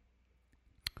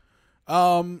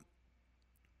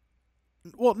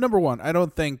 Well, number one, I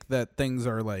don't think that things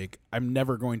are like, I'm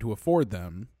never going to afford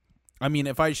them. I mean,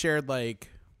 if I shared like,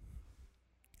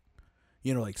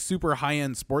 like super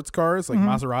high-end sports cars, like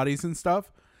Maseratis and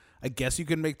stuff, I guess you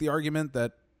can make the argument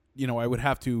that, I would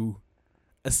have to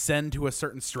ascend to a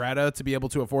certain strata to be able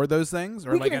to afford those things,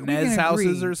 or like a Nez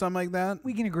houses or something like that.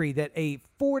 We can agree that a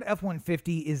Ford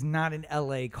F-150 is not an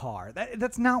LA car.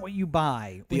 That's not what you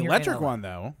buy. The electric one,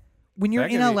 though. When you're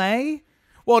in LA...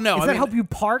 Well, no. Does that help you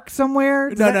park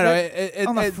somewhere? No.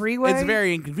 On the freeway? It's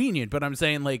very inconvenient, but I'm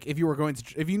saying, like, if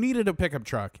you needed a pickup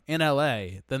truck in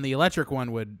L.A., then the electric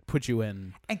one would put you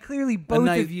in. And clearly both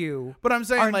of you but I'm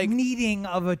saying, are like, needing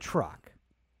of a truck.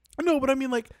 No, but I mean,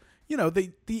 like,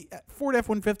 the Ford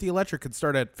F-150 electric could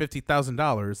start at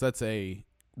 $50,000. That's a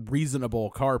reasonable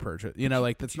car purchase.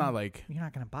 Like, that's not like... You're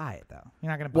not going to buy it, though.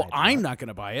 You're not going to buy it. Well, I'm not going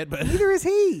to buy it, but... Neither is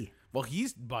he. Well,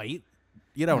 he's bite.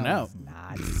 You don't know. He's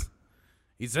not.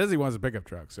 He says he wants a pickup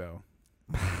truck, so.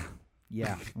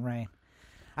 Yeah, right.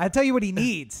 I'll tell you what he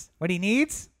needs. What he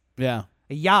needs? Yeah.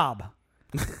 A yob.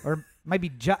 Or it might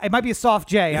be a soft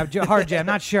J, a hard J. I'm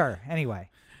not sure.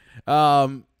 Anyway.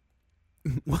 If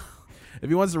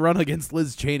he wants to run against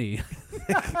Liz Cheney.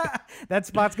 That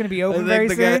spot's going to be open very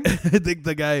soon. I think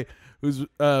the guy who's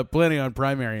planning on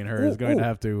primarying her is going to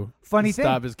have to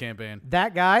stop his campaign.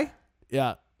 That guy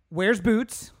Yeah. wears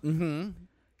boots,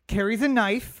 carries a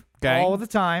knife all the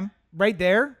time. Right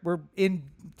there, we're in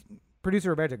producer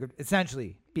Roberto could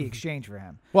essentially be exchanged for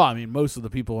him. Well, I mean, most of the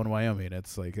people in Wyoming,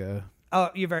 it's like Oh,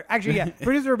 you're very actually, yeah.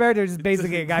 Producer Roberto is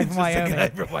basically a guy from Wyoming. a guy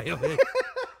from Wyoming.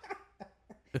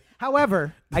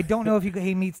 However, I don't know if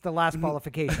he meets the last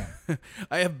qualification.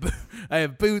 I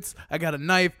have boots. I got a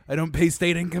knife. I don't pay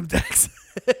state income tax.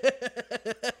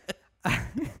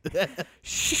 That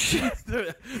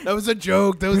was a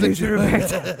joke. That was Producer a joke.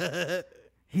 Roberto.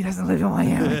 He doesn't live in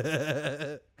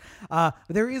Wyoming.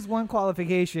 There is one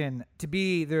qualification to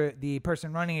be the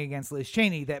person running against Liz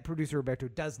Cheney that producer Roberto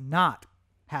does not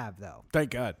have, though.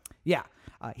 Thank God. Yeah.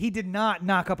 He did not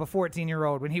knock up a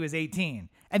 14-year-old when he was 18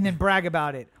 and then brag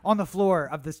about it on the floor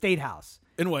of the State House.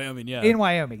 In Wyoming, yeah. In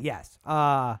Wyoming, yes.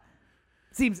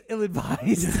 Seems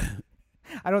ill-advised.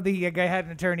 I don't think he had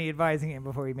an attorney advising him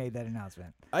before he made that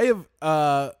announcement. I have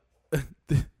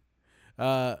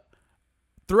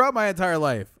throughout my entire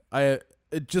life,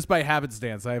 just by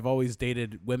happenstance, I've always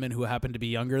dated women who happen to be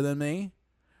younger than me,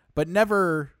 but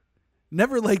never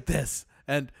like this,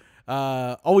 and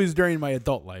always during my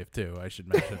adult life too, I should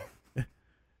mention.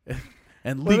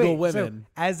 And legal women.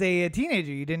 So, as a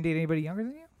teenager, you didn't date anybody younger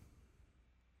than you?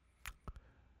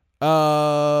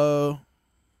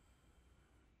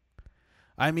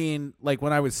 I mean, like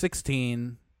when I was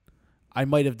 16, I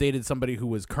might have dated somebody who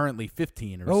was currently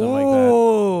 15 or something like that.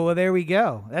 Oh, well, there we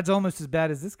go. That's almost as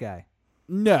bad as this guy.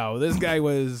 No, this guy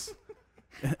was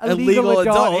a legal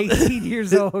adult, 18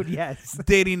 years old. Yes.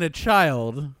 dating a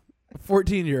child,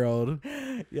 14-year-old,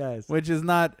 Yes. which is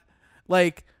not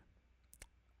like.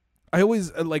 I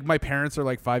always like my parents are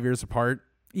like 5 years apart,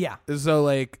 Yeah. so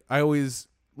like I always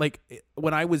like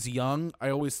when I was young, I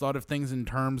always thought of things in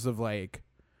terms of like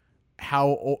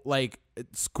how like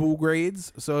school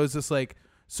grades. So it was just like,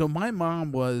 so my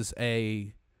mom was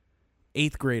a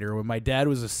 8th grader when my dad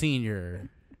was a senior.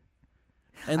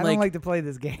 And I don't like to play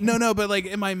this game. no, but like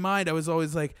in my mind, I was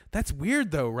always like, that's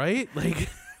weird though, right? Like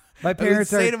My I would parents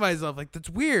say are to myself, like, that's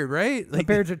weird, right? my Like,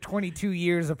 parents are 22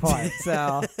 years apart,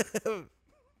 so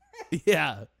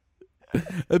yeah,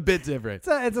 a bit different.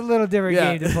 it's a little different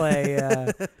Yeah. game to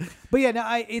play. But yeah, no,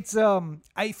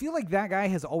 I feel like that guy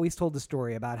has always told the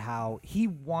story about how he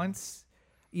once,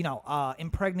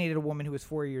 impregnated a woman who was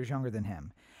 4 years younger than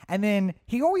him. And then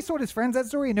he always told his friends that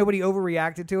story and nobody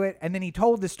overreacted to it. And then he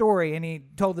told the story and he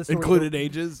told the story Included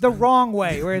ages. the wrong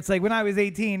way, where it's like when I was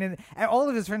 18 and all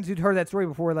of his friends who'd heard that story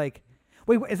before were like,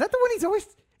 wait, is that the one he's always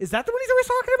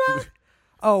talking about?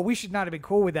 Oh, we should not have been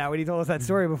cool with that when he told us that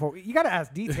story before. You got to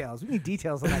ask details. We need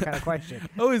details on that kind of question.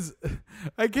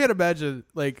 I can't imagine,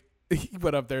 like, he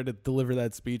went up there to deliver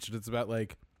that speech and it's about,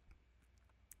 like,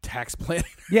 tax planning.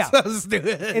 Yeah. So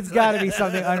stupid. It's got to be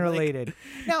something unrelated.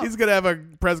 Now, He's going to have a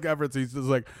press conference. He's just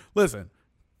like, listen,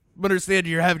 I understand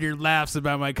you're having your laughs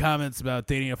about my comments about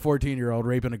dating a 14-year-old,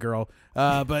 raping a girl.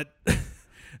 But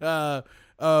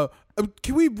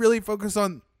can we really focus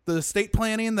on the estate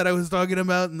planning that I was talking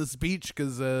about in the speech?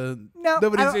 Because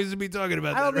nobody seems to be talking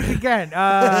about I that. don't think right? you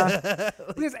can.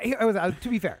 Because to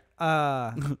be fair,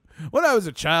 When I was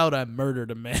a child, I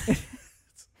murdered a man.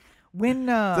 when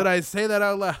Did I say that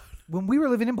out loud? when we were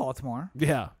living in Baltimore,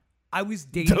 Yeah. I was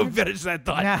dating. Don't finish that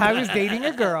thought. Now, I was dating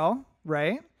a girl,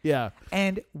 right? Yeah.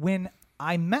 And when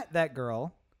I met that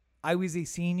girl, I was a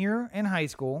senior in high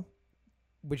school,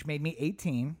 which made me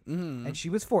 18, and she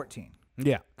was 14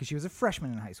 Yeah. because she was a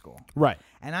freshman in high school. Right.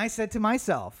 And I said to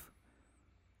myself,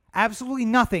 absolutely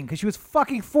nothing, because she was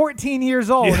fucking 14 years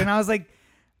old. Yeah. And I was like,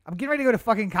 I'm getting ready to go to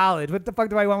fucking college. What the fuck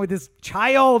do I want with this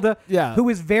child who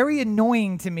was very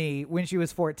annoying to me when she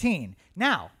was 14?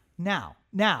 Now,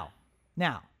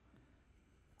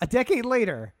 a decade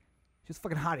later, she was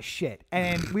fucking hot as shit.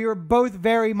 And we were both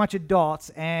very much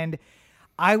adults, and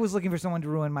I was looking for someone to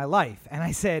ruin my life. And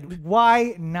I said,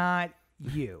 why not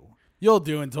you? You'll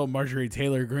do until Marjorie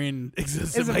Taylor Greene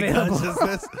exists in Is my available.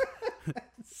 consciousness.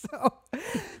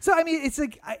 So I mean, it's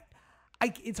like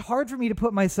it's hard for me to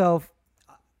put myself.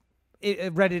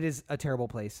 Reddit is a terrible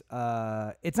place.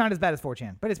 It's not as bad as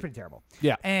 4chan, but it's pretty terrible.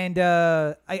 Yeah. And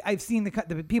I've seen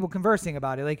the people conversing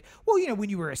about it, like, well, when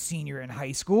you were a senior in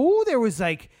high school, there was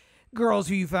like girls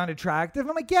who you found attractive.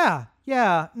 I'm like, yeah,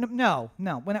 no.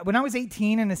 When I was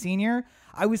 18 and a senior,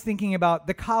 I was thinking about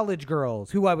the college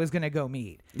girls who I was gonna go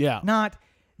meet. Yeah. Not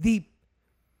the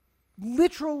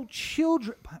literal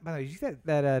children. By the way, did you see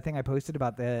that thing I posted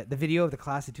about the video of the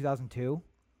class of 2002?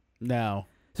 No.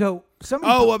 So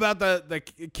About the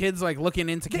kids like looking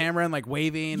into camera and like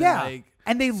waving. yeah, And, like,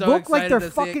 and they so look like excited they're to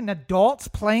see fucking adults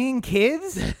playing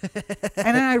kids. And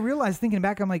then I realized, thinking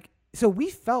back, I'm like, so we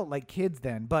felt like kids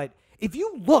then, but if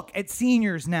you look at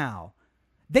seniors now,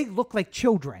 they look like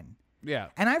children. Yeah.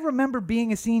 And I remember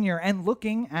being a senior and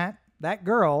looking at that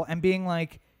girl and being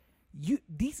like,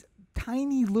 these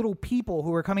tiny little people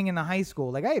who are coming into high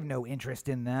school, like, I have no interest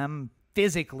in them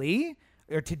physically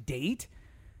or to date.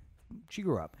 She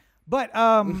grew up. But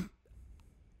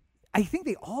I think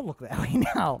they all look that way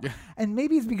now. And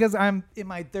maybe it's because I'm in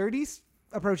my 30s,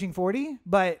 approaching 40,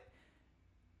 but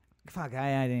fuck,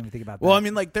 I didn't even think about that. Well, I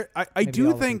mean, like, I Maybe do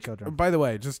all the think, children. by the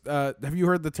way, just have you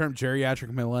heard the term geriatric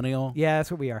millennial? Yeah,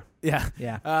 that's what we are. Yeah.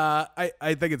 Yeah.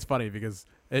 I think it's funny because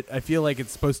I feel like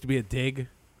it's supposed to be a dig,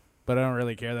 but I don't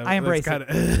really care. I embrace it.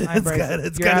 I embrace it.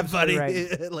 It's You're kind of funny.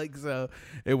 absolutely Like, so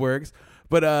it works.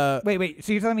 But Wait.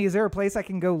 So you're telling me, is there a place I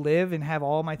can go live and have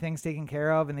all my things taken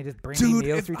care of, and they just bring me dude,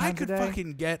 meals if 3 I times a could day?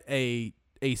 fucking get a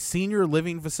senior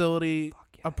living facility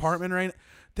apartment right now,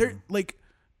 they're like,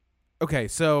 okay,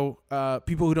 so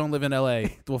people who don't live in LA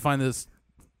will find this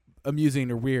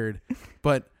amusing or weird,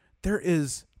 but there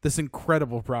is this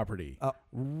incredible property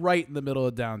right in the middle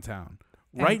of downtown,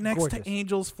 And right next gorgeous. to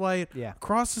Angels Flight, Yeah.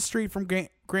 across the street from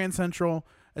Grand Central.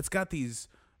 It's got these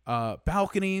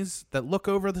balconies that look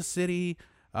over the city.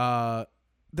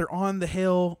 They're on the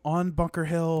hill, on Bunker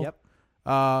Hill.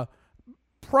 Yep.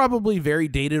 Probably very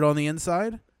dated on the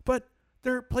inside, but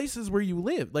they're places where you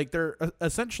live. Like, they're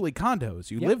essentially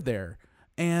condos. You Yep. live there,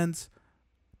 and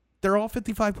they're all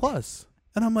 55 plus.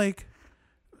 And I'm like,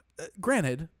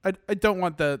 granted, I don't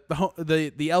want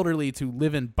the elderly to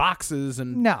live in boxes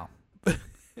and No.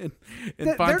 in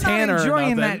They're Fontana not or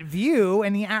enjoying nothing. that view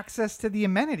and the access to the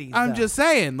amenities. I'm though. just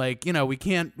saying, like, we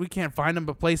can't find him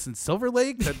a place in Silver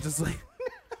Lake that just like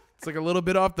it's like a little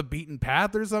bit off the beaten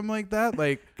path or something like that.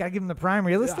 Like, Gotta give them the prime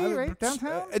real estate, I- right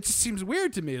downtown. It just seems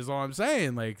weird to me. Is all I'm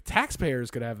saying. Like,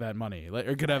 taxpayers could have that money, like,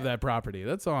 or could have that property.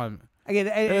 That's all I'm. Again,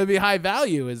 It'd be high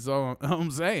value. Is all I'm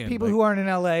saying. people Like, who aren't in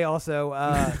LA also,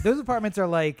 those apartments are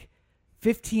like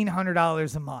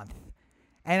 $1,500 a month.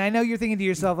 And I know you're thinking to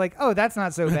yourself like, oh, that's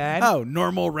not so bad. oh,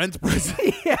 normal rent price.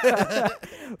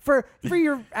 For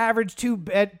your average two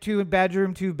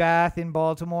bedroom, 2 bath in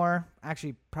Baltimore,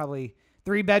 actually probably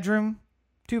 3 bedroom,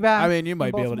 2 bath. I mean, you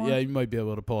might in be able to. Baltimore. Yeah, you might be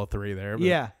able to pull a 3 there. But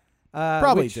Yeah.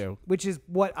 Probably which, do. Which is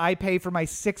what I pay for my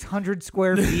 600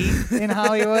 square feet in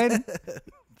Hollywood.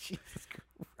 Jesus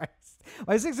Christ.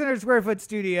 My 600 square foot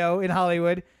studio in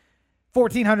Hollywood,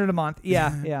 $1,400 a month.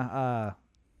 Yeah, yeah.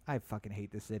 I fucking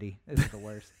hate this city. This is the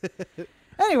worst.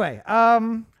 Anyway, I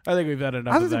think we've had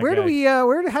enough. Of that where guy. do we?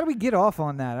 How do we get off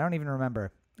on that? I don't even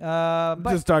remember. But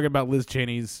Just talking about Liz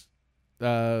Cheney's.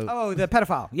 oh, the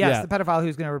pedophile. Yes, Yeah. the pedophile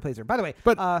who's going to replace her. By the way,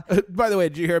 But by the way,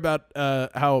 did you hear about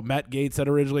how Matt Gaetz had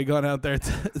originally gone out there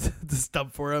to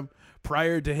stump for him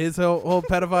prior to his whole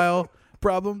pedophile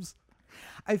problems?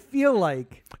 I feel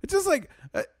like It's just like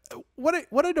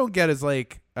what I don't get is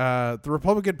like the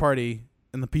Republican Party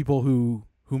and the people who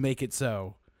make it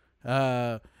so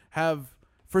have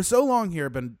for so long here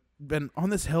been on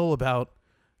this hill about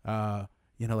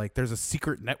like there's a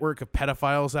secret network of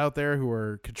pedophiles out there who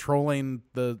are controlling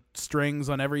the strings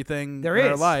on everything There in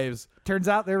our is. lives. turns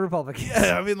out they're Republicans.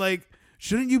 Yeah, I mean, like,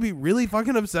 shouldn't you be really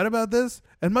fucking upset about this?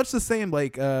 And much the same,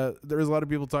 like, there was a lot of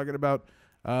people talking about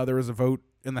there was a vote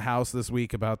in the House this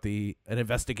week about an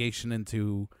investigation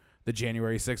into the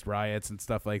January 6th riots and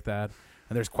stuff like that.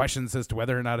 And there's questions as to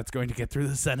whether or not it's going to get through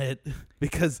the Senate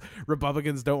because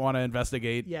Republicans don't want to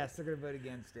investigate. Yes, they're going to vote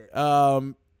against it.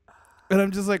 And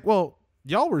I'm just like, well,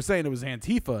 y'all were saying it was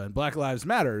Antifa and Black Lives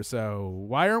Matter, so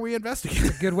why aren't we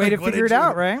investigating? Good way to Like, what figure it did you-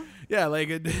 out, right? Yeah, like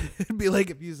it'd be like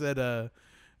if you said,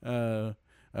 we're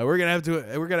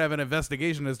gonna have an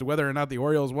investigation as to whether or not the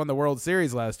Orioles won the World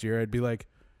Series last year. I'd be like,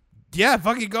 yeah,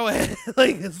 fucking go ahead.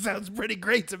 Like, it sounds pretty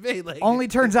great to me. Like, Only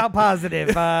turns out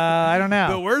positive. I don't the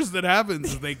know. worst that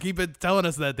happens is they keep telling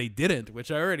us that they didn't,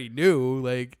 which I already knew.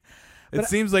 Like, it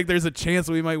seems like there's a chance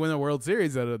we might win the World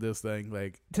Series out of this thing.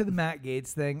 Like, To the Matt Gaetz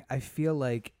thing, I feel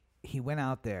like he went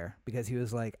out there because he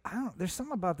was like, there's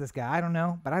something about this guy. I don't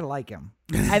know, but I like him.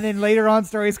 And then later on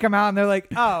stories come out and they're like,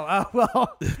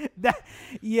 well,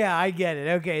 yeah, I get it.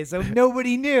 Okay. So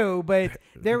nobody knew, but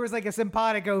there was like a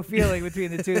simpatico feeling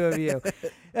between the two of you.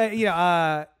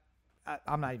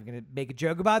 I'm not even going to make a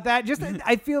joke about that. Just,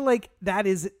 I feel like that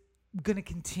is going to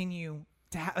continue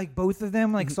to like both of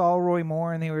them, like saw Roy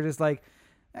Moore and they were just like,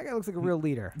 that guy looks like a real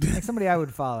leader, like somebody I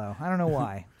would follow. I don't know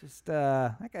why. Just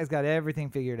that guy's got everything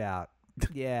figured out.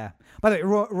 Yeah. By the way,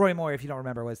 Roy Moore, if you don't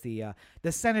remember, was the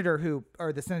senator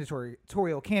the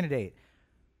senatorial candidate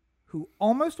who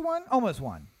almost won.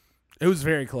 it was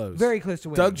very close. Very close to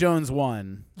winning. Doug Jones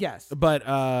won. Yes. But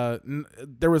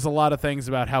there was a lot of things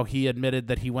about how he admitted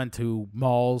that he went to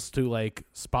malls to like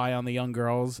spy on the young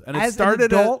girls, and it As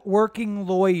started an adult working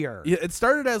lawyer. it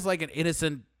started as like an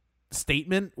innocent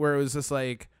statement where it was just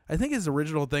like, I think his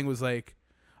original thing was like,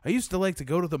 I used to like to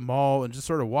go to the mall and just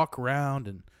sort of walk around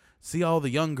and see all the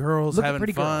young girls Look at having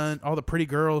pretty fun, all the pretty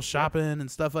girls shopping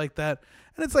and stuff like that.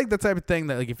 And it's like the type of thing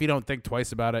that like if you don't think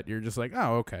twice about it, you're just like,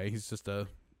 oh, okay, he's just a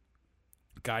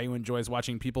guy who enjoys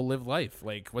watching people live life.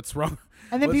 Like, what's wrong?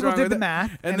 And then what's people wrong did with the it?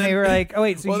 math, and then- they were like, "Oh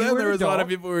wait, so well, you then were there an was a lot of adult."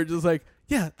 people who were just like,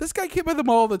 yeah, this guy came by the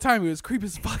mall all the time. He was creepy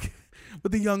as fuck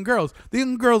with the young girls. The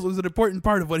young girls was an important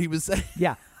part of what he was saying.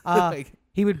 Yeah. Like-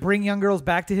 He would bring young girls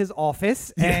back to his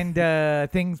office, and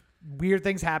weird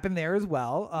things happened there as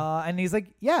well. And he's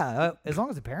like, yeah, as long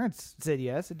as the parents said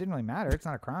yes, it didn't really matter. It's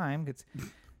not a crime.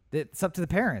 It's up to the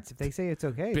parents. If they say it's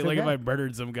okay, I feel it's like okay. if I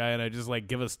murdered some guy and I just like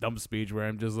give a stump speech where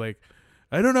I'm just like,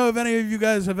 I don't know if any of you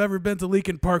guys have ever been to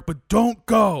Leakin Park, but don't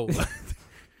go.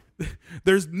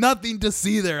 There's nothing to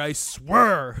see there, I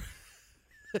swear.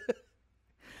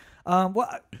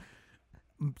 Well,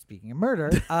 speaking of murder,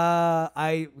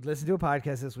 I listened to a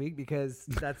podcast this week because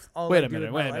that's all. Wait I a do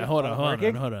minute, with my life hold while I'm on.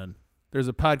 working. There's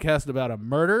a podcast about a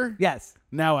murder? Yes.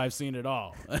 Now I've seen it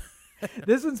all.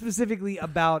 This one's specifically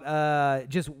about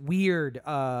just weird,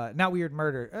 not weird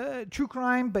murder, true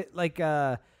crime, but like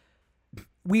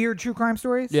weird true crime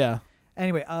stories. Yeah.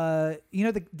 Anyway, do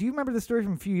you remember the story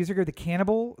from a few years ago?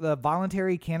 The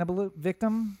voluntary cannibal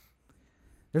victim.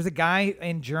 There's a guy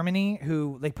in Germany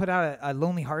who put out a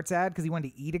Lonely Hearts ad because he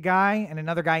wanted to eat a guy, and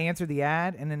another guy answered the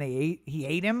ad, and then he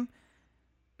ate him.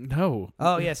 No.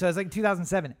 Oh yeah, so it's like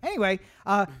 2007. Anyway,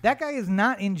 that guy is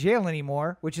not in jail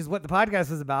anymore, which is what the podcast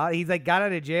was about. He's like got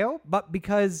out of jail, but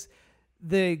because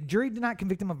the jury did not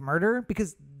convict him of murder,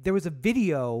 because there was a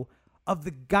video of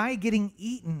the guy getting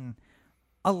eaten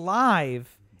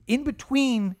alive in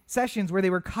between sessions where they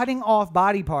were cutting off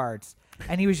body parts,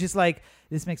 and he was just like,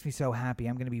 "This makes me so happy.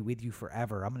 I'm gonna be with you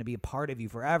forever. I'm gonna be a part of you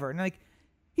forever." And like,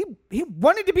 he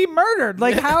wanted to be murdered.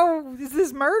 Like, how is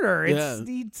this murder?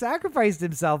 He sacrificed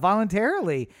himself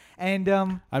voluntarily, and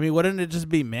I mean, wouldn't it just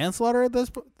be manslaughter at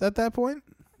that point?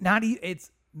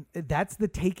 that's the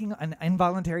taking, an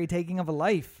involuntary taking of a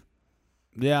life.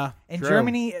 Yeah. In true.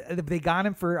 Germany, they got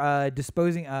him for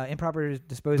improper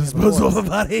disposing Disposal of of a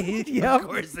body. Yep. Of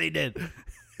course they did.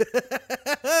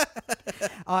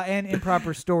 And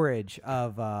improper storage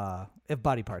of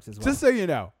body parts as well. Just so you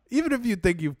know, even if you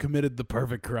think you've committed the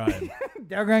perfect crime,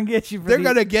 They're gonna get you. they're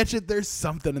gonna get you. There's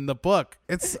something in the book.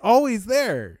 It's always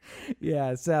there.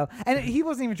 Yeah. So, and he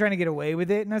wasn't even trying to get away with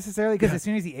it necessarily, because as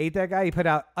soon as he ate that guy, he put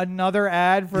out another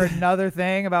ad for another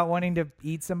thing about wanting to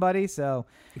eat somebody. So,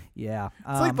 yeah.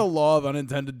 It's like the law of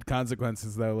unintended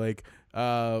consequences, though. Like,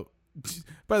 by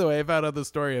the way, I found out the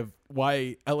story of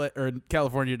why LA or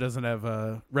California doesn't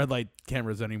have red light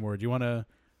cameras anymore. Do you want to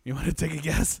take a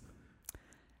guess?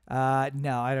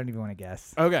 No, I don't even want to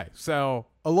guess. Okay, so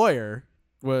a lawyer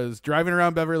was driving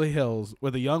around Beverly Hills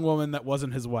with a young woman that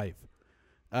wasn't his wife,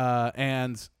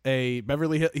 and he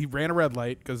ran a red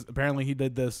light because apparently he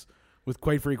did this with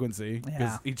quite frequency because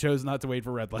Yeah. he chose not to wait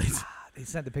for red lights. They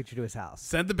sent the picture to his house.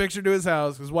 Sent the picture to his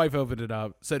house. His wife opened it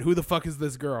up, said, "Who the fuck is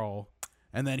this girl?"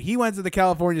 And then he went to the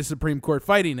California Supreme Court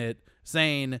fighting it,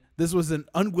 saying this was an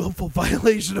unwillful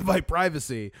violation of my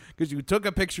privacy because you took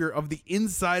a picture of the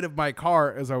inside of my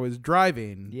car as I was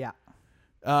driving. Yeah.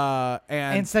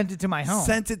 And sent it to my home.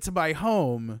 Sent it to my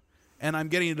home, and I'm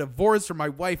getting a divorce from my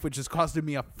wife, which is costing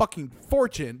me a fucking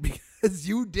fortune because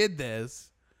you did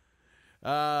this.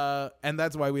 And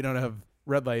that's why we don't have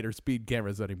red light or speed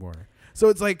cameras anymore. So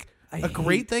it's like a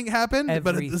great thing happened,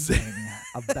 but at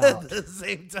the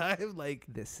same time, like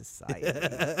this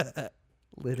society.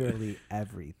 Literally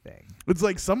everything. It's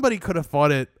like somebody could have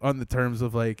fought it on the terms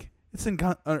of like it's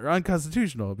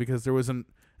unconstitutional because there was an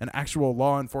actual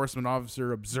law enforcement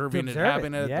officer observing it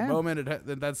happening at the moment.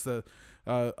 That's the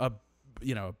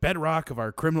bedrock of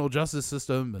our criminal justice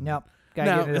system. And nope.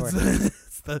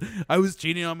 I was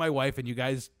cheating on my wife and you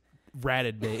guys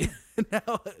ratted me.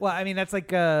 Well, I mean, that's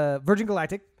like Virgin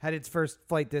Galactic had its first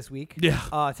flight this week.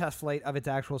 Yeah. Test flight of its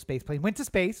actual space plane. Went to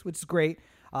space, which is great.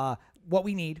 What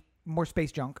we need, more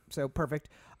space junk. So perfect.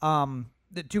 2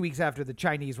 weeks after the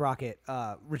Chinese rocket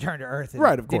returned to Earth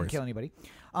and didn't kill anybody.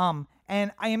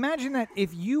 And I imagine that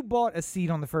if you bought a seat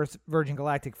on the first Virgin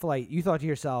Galactic flight, you thought to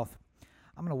yourself,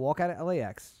 I'm going to walk out of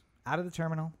LAX, out of the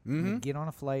terminal, I'm gonna get on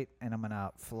a flight, and I'm going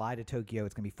to fly to Tokyo.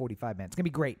 It's going to be 45 minutes. It's going to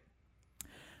be great.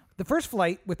 The first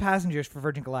flight with passengers for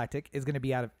Virgin Galactic is going to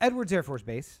be out of Edwards Air Force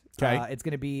Base. Okay. It's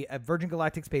going to be a Virgin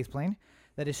Galactic space plane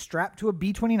that is strapped to a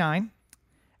B-29,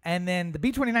 and then the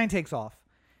B-29 takes off.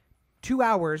 2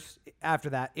 hours after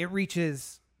that, it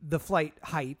reaches the flight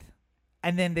height,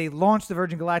 and then they launch the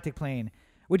Virgin Galactic plane,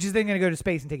 which is then going to go to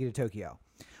space and take it to Tokyo,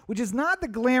 which is not the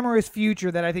glamorous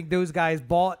future that I think those guys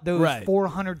bought those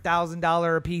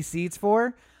 $400,000 a piece seats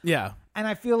for. Yeah. And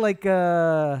I feel like,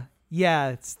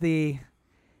 it's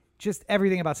just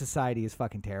everything about society is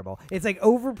fucking terrible. It's like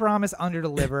overpromise,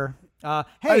 underdeliver. I'm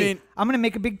going to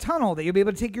make a big tunnel that you'll be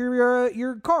able to take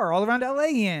your car all around LA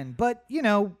in, but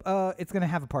it's going to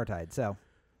have apartheid. So,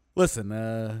 listen,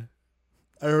 I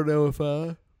don't know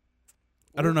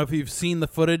if you've seen the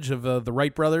footage of the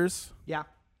Wright brothers. Yeah,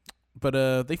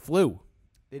 but they flew.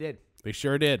 They did. They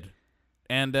sure did,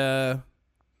 and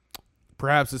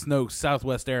perhaps it's no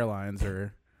Southwest Airlines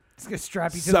or. It's going to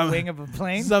strap you to the wing of a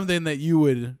plane. Something that you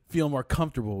would feel more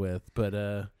comfortable with, but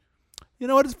you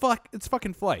know what? It's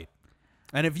fucking flight.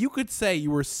 And if you could say you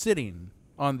were sitting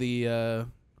on the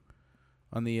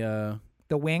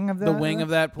wing of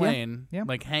that plane, yeah.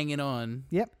 like hanging on,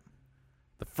 yep,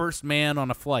 the first man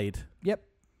on a flight, yep,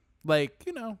 like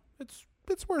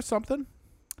it's worth something.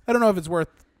 I don't know if it's worth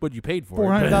what you paid for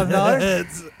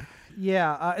 $400,000.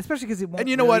 Yeah, especially because it won't. And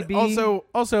you know really what?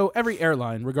 Also, every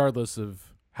airline, regardless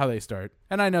of how they start,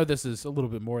 and I know this is a little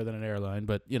bit more than an airline,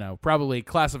 but probably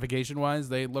classification-wise,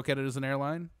 they look at it as an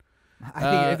airline. I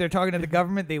think if they're talking to the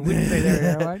government, they wouldn't say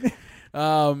they're an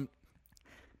airline.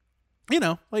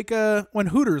 When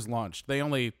Hooters launched, they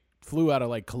only flew out of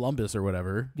like Columbus or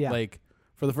whatever. Yeah. Like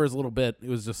for the first little bit, it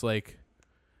was just like,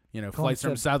 flights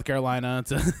from South Carolina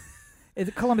to It's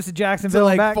Columbus to Jacksonville, to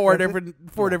like back. four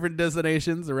different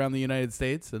destinations around the United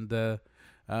States, and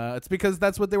It's because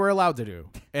that's what they were allowed to do.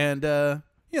 And,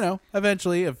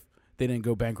 eventually, if they didn't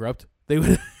go bankrupt, they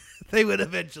would they would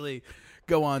eventually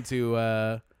go on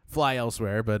to fly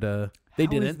elsewhere. But they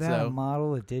How didn't. is that So a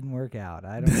model that didn't work out?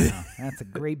 I don't know. That's a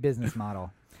great business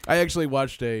model. I actually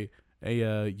watched a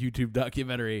YouTube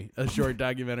documentary, a short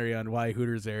documentary on why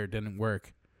Hooters Air didn't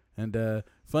work. And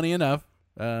funny enough,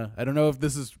 I don't know if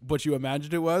this is what you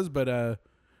imagined it was, but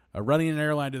running an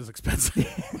airline is expensive.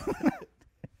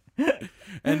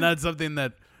 And that's something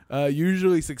that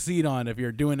usually succeed on if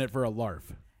you're doing it for a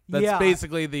larf. That's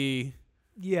basically the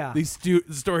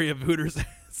story of Hooters.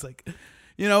 It's like,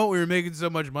 we were making so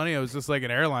much money. I was just like,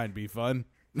 an airline be fun.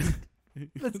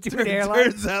 Let's do an airline.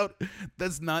 Turns out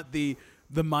that's not the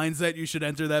mindset you should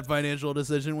enter that financial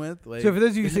decision with. Like, So for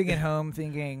those of you sitting at home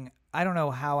thinking, I don't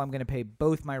know how I'm going to pay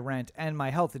both my rent and my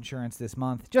health insurance this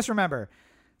month, just remember,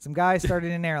 some guys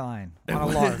started an airline on a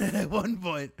lark at one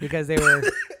point because they were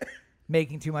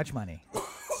making too much money.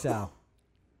 So,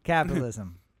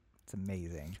 capitalism. It's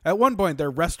amazing. At one point, their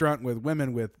restaurant with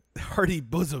women with hearty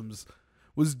bosoms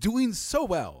was doing so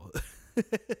well.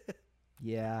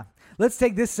 Yeah. Let's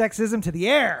take this sexism to the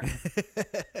air.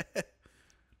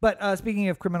 But speaking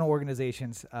of criminal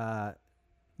organizations,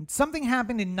 something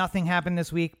happened and nothing happened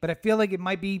this week, but I feel like it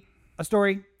might be a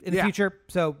story in the future,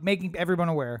 so making everyone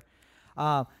aware.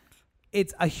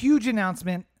 It's a huge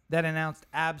announcement that announced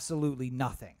absolutely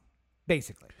nothing,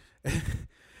 basically.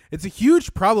 It's a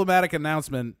huge problematic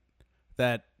announcement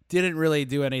that didn't really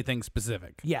do anything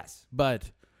specific. Yes.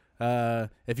 But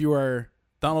if you are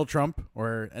Donald Trump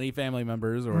or any family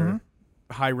members or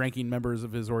high-ranking members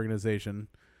of his organization,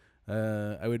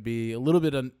 I would be a little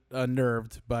bit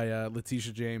unnerved by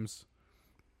Letitia James,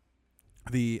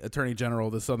 the Attorney General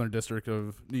of the Southern District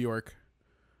of New York,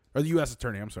 or the U.S.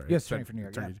 Attorney. I'm sorry, U.S. Attorney for New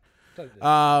York.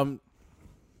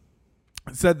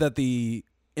 Said that the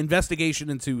investigation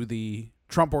into the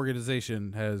Trump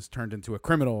organization has turned into a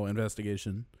criminal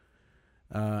investigation,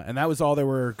 and that was all they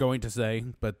were going to say.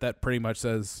 But that pretty much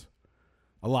says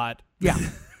a lot. Yeah.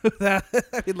 I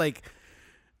mean, like,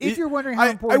 if you're wondering how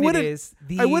important it is,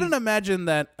 I wouldn't imagine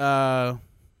that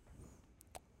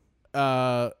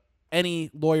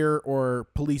any lawyer or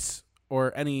police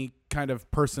or any kind of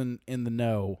person in the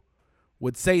know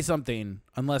would say something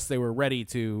unless they were ready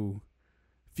to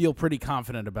feel pretty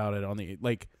confident about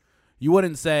it. You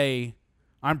wouldn't say,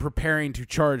 I'm preparing to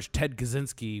charge Ted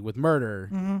Kaczynski with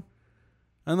murder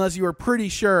unless you were pretty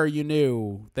sure you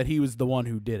knew that he was the one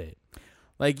who did it.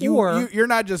 Like, you're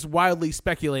not just wildly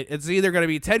speculating. It's either going to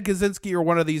be Ted Kaczynski or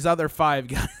one of these other five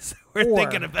guys we're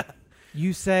thinking about.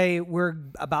 You say, we're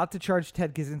about to charge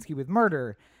Ted Kaczynski with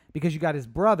murder because you got his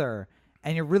brother,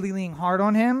 and you're really leaning hard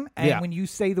on him. And when you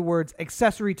say the words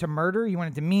accessory to murder, you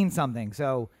want it to mean something.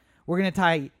 So we're going to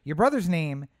tie your brother's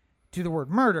name to the word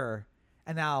murder.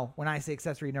 And now when I say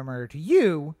accessory to murder to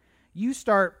you, you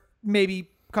start maybe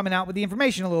coming out with the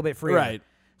information a little bit freer. Right.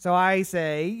 So I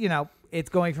say, it's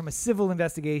going from a civil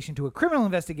investigation to a criminal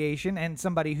investigation, and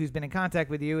somebody who's been in contact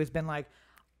with you has been like,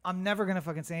 I'm never going to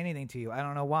fucking say anything to you. I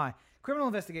don't know why. Criminal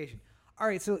investigation. All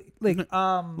right, so like,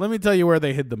 let me tell you where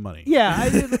they hid the money. Yeah,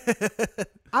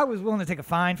 I was willing to take a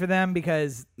fine for them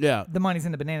because the money's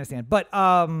in the banana stand. But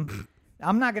I'm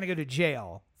not going to go to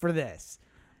jail for this.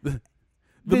 The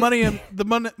money in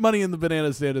the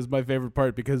banana stand is my favorite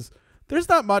part because there's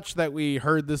not much that we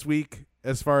heard this week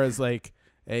as far as like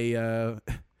a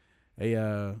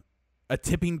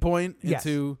tipping point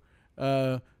into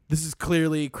this is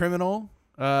clearly criminal.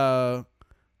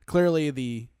 Clearly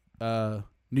the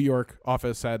New York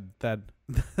office had that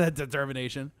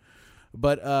determination.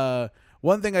 But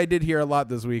one thing I did hear a lot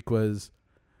this week was,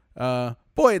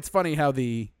 boy, it's funny how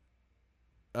the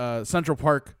Central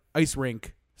Park ice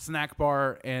rink, snack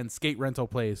bar, and skate rental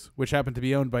place, which happened to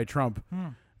be owned by Trump,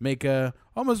 make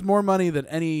almost more money than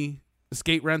any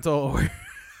skate rental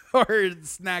or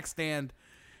snack stand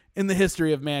in the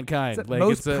history of mankind. It's the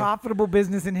most profitable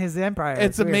business in his empire.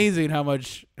 It's amazing how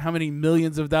many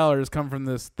millions of dollars come from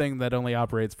this thing that only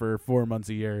operates for 4 months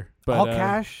a year. But, all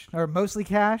cash or mostly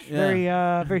cash.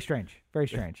 Yeah. Very strange. Very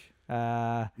strange.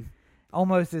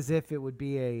 Almost as if it would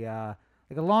be a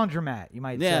laundromat, you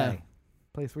might say.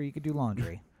 Place where you could do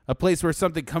laundry. A place where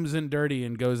something comes in dirty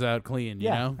and goes out clean, you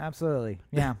know? Absolutely.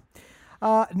 Yeah.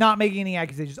 Not making any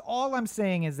accusations. All I'm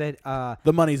saying is that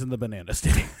the money's in the banana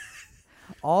stand.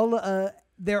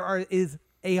 Is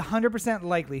 100%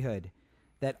 likelihood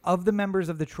that of the members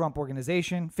of the Trump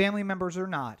organization, family members or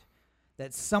not,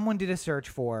 that someone did a search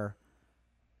for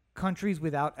countries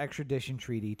without extradition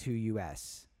treaty to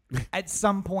U.S. at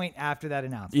some point after that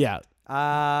announcement.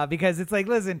 Yeah. Because it's like,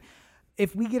 listen,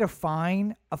 if we get a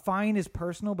fine is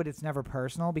personal, but it's never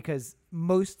personal because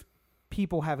most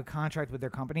people have a contract with their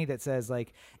company that says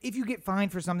like if you get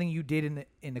fined for something you did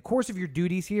in the course of your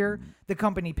duties here, the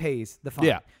company pays the fine.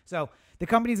 Yeah. So the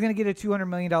company's going to get a $200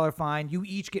 million fine. You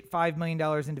each get $5 million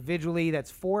individually. That's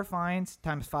 4 fines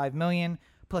times $5 million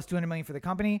plus $200 million for the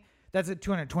company. That's a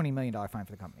 $220 million fine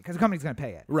for the company because the company's going to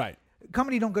pay it. Right.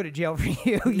 Company don't go to jail for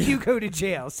you. You go to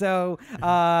jail. So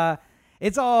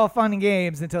it's all fun and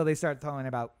games until they start talking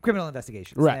about criminal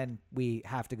investigations. Right. And we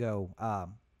have to go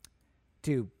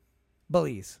to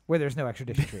Belize where there's no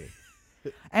extradition treaty.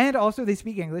 And also they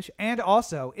speak English. And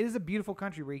also it is a beautiful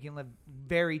country where you can live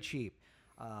very cheap.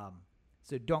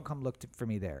 So don't come look for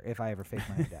me there if I ever fake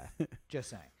my own death.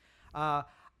 Just saying.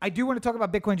 I do want to talk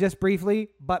about Bitcoin just briefly.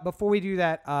 But before we do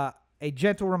that, a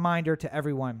gentle reminder to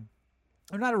everyone.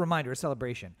 Or not a reminder, a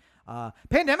celebration.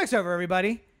 Pandemic's over,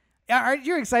 everybody. Aren't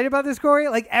you excited about this, Corey?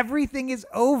 Like, everything is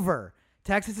over.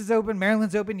 Texas is open.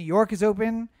 Maryland's open. New York is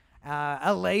open.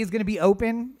 LA is going to be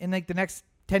open in, like, the next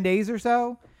 10 days or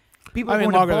so. People are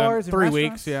going to bars and 3 restaurants.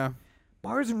 weeks, yeah.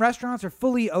 Bars and restaurants are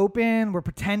fully open. We're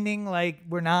pretending like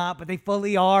we're not, but they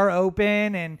fully are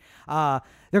open. And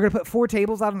they're going to put 4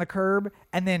 tables out on the curb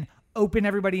and then open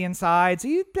everybody inside. So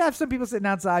you have some people sitting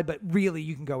outside, but really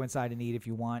you can go inside and eat if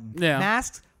you want. Yeah.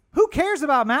 Masks. Who cares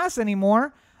about masks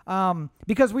anymore?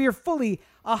 Because we are fully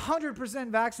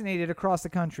 100% vaccinated across the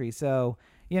country. So,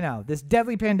 this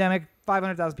deadly pandemic,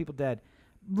 500,000 people dead.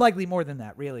 Likely more than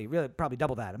that, really, probably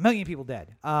double that. 1 million people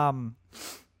dead.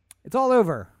 It's all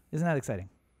over. Isn't that exciting?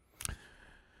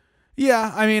 Yeah,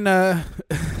 I mean, I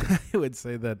would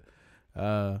say that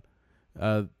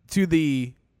to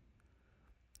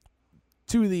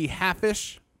the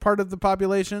half-ish part of the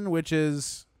population, which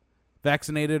is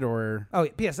vaccinated or... Oh,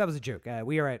 yes, that was a joke.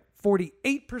 We are at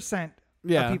 48%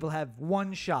 of people have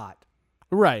 1 shot.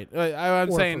 Right. I'm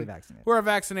or saying fully vaccinated. we're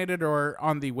vaccinated or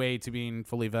on the way to being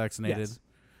fully vaccinated. Yes.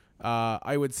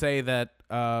 I would say that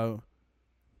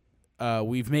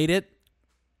we've made it.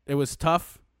 It was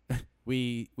tough.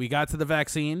 We got to the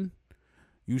vaccine.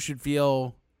 You should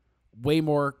feel way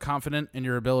more confident in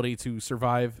your ability to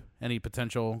survive any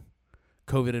potential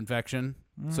COVID infection.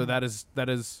 So that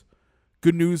is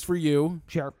good news for you.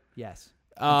 Sure. Yes.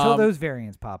 Until those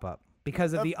variants pop up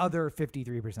because of the other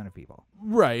 53% of people.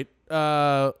 Right.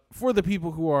 For the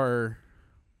people who are...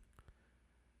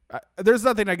 there's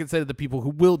nothing I can say to the people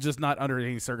who will just not under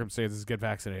any circumstances get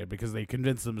vaccinated because they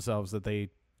convince themselves that they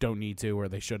don't need to or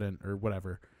they shouldn't or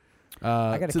whatever.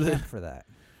 I got a camp for that.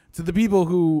 To the people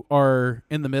who are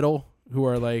in the middle, who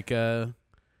are like, I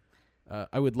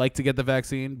would like to get the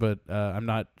vaccine, but I'm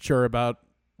not sure about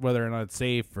whether or not it's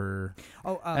safe or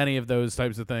any of those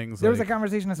types of things. There was a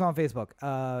conversation I saw on Facebook.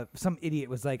 Some idiot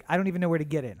was like, I don't even know where to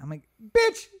get it. I'm like,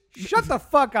 bitch, shut the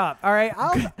fuck up. All right.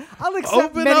 I'll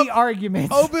accept many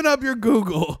arguments. Open up your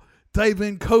Google, type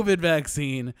in COVID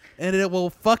vaccine, and it will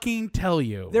fucking tell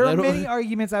you. There are many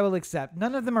arguments I will accept.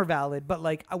 None of them are valid, but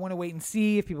like, I want to wait and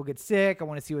see if people get sick. I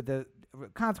want to see what the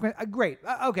consequence. Great.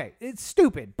 Okay. It's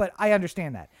stupid, but I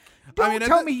understand that. Don't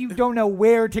tell me you don't know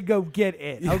where to go get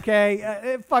it.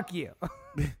 Okay. Fuck you.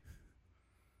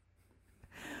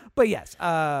 But yes,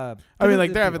 I mean,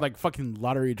 like they're having like fucking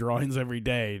lottery drawings every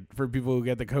day for people who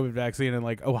get the COVID vaccine in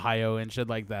like Ohio and shit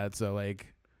like that. So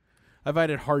like, I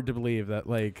find it hard to believe that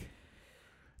like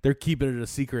they're keeping it a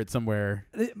secret somewhere.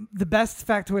 The best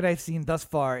factoid I've seen thus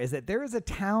far is that there is a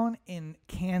town in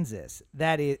Kansas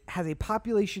that has a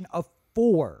population of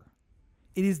 4.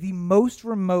 It is the most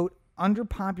remote,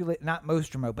 underpopulated, not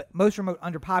most remote, but most remote,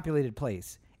 underpopulated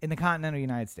place in the continental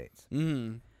United States.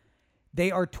 Mm. They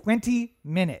are 20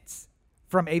 minutes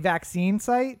from a vaccine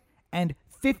site and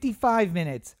 55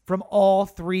 minutes from all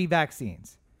 3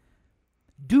 vaccines.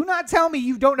 Do not tell me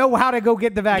you don't know how to go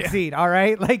get the vaccine, all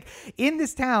right? Like, in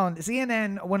this town,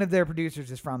 CNN, one of their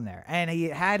producers is from there, and he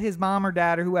had his mom or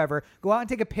dad or whoever go out and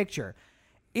take a picture.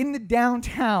 In the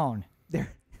downtown,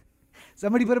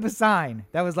 somebody put up a sign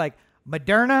that was like,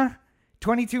 Moderna,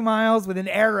 22 miles with an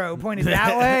arrow pointed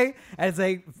that way, and it's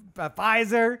like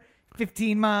Pfizer,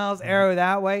 15 miles, arrow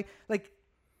that way. Like,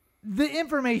 the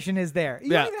information is there. You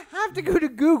don't even have to go to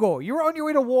Google. You were on your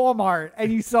way to Walmart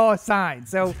and you saw a sign.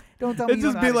 So don't tell me. It'd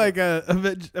just be like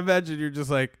imagine you're just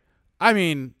like, I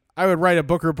mean, I would write a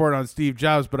book report on Steve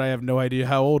Jobs, but I have no idea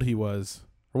how old he was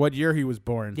or what year he was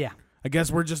born. Yeah. I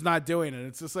guess we're just not doing it.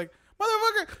 It's just like,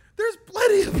 motherfucker, there's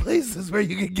plenty of places where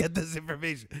you can get this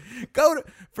information.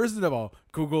 First of all,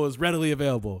 Google is readily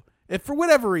available. If for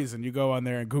whatever reason you go on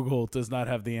there and Google does not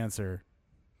have the answer,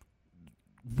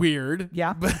 weird.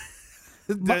 Yeah.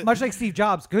 Much like Steve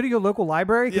Jobs, go to your local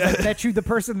library because I bet you the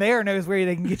person there knows where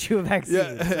they can get you a vaccine.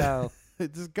 Yeah. So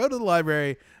Just go to the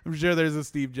library. I'm sure there's a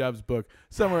Steve Jobs book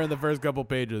somewhere in the first couple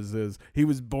pages. Is he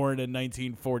was born in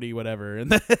 1940, whatever,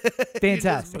 and then Fantastic. you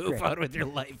just move Great. on with your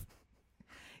life.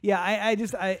 Yeah,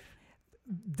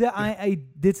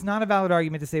 it's not a valid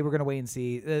argument to say we're going to wait and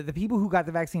see. The people who got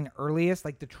the vaccine earliest,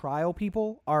 like the trial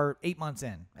people, are 8 months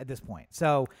in at this point.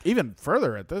 So Even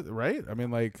further at this, right? I mean,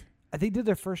 like, they did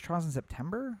their first trials in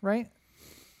September, right?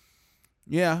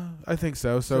 yeah, I think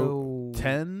so. So So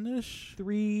 10ish.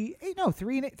 3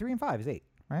 and 5 is 8,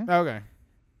 right? Okay.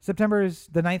 September is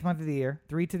the 9th month of the year.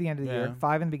 3 to the end of the Yeah. year.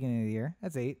 5 in the beginning of the year.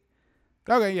 That's 8.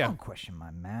 Okay. Yeah. Don't question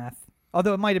my math.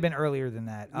 Although it might have been earlier than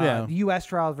that. Yeah. The U.S.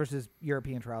 trials versus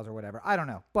European trials or whatever. I don't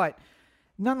know. But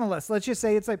nonetheless, let's just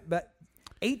say it's like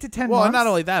 8 to 10 Well, months. and not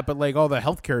only that, but like all the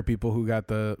healthcare people who got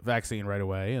the vaccine right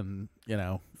away, and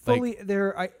like, fully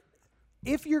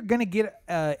if you're going to get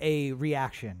a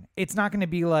reaction, it's not going to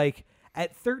be like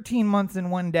at 13 months in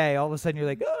one day, all of a sudden you're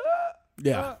like,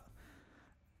 yeah.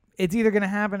 it's either going to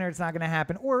happen or it's not going to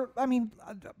happen. Or, I mean,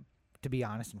 to be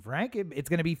honest and frank, it's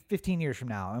going to be 15 years from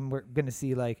now, and we're going to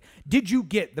see, like, did you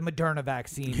get the Moderna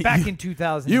vaccine back in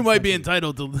 2000? You might be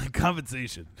entitled to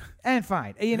compensation. And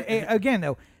fine. And, again,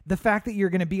 though, the fact that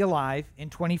you're going to be alive in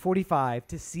 2045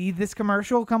 to see this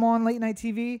commercial come on late night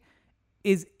TV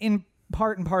is in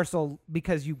part and parcel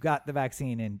because you got the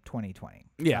vaccine in 2020.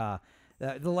 Yeah.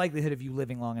 The likelihood of you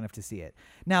living long enough to see it.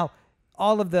 Now,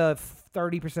 all of the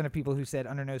 30% of people who said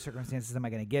under no circumstances am I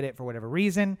going to get it for whatever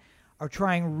reason are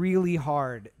trying really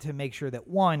hard to make sure that,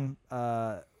 one,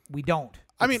 we don't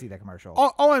see that commercial.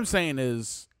 All I'm saying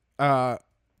is, I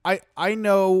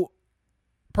know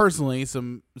personally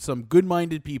some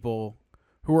good-minded people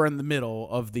who are in the middle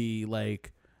of the,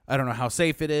 like, I don't know how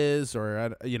safe it is,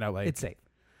 or like it's safe.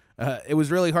 It was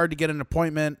really hard to get an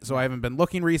appointment, so I haven't been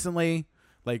looking recently.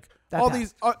 Like That all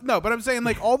passed. these, no, but I'm saying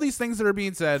like all these things that are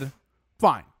being said,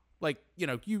 fine. Like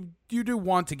you do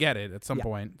want to get it at some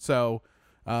point, so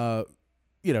now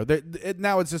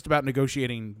it's just about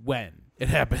negotiating when it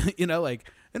happened. Like,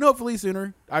 and hopefully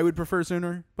sooner. I would prefer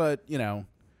sooner, but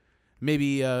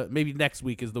maybe next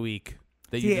week is the week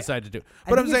that you decide to do.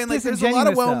 But I'm think saying it's like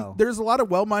disingenuous, there's a lot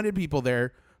of well-minded people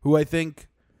there who I think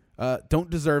don't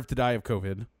deserve to die of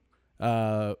COVID,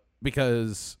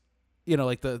 because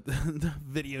like the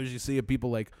videos you see of people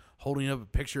like holding up a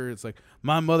picture. It's like,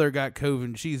 my mother got COVID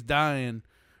and she's dying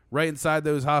right inside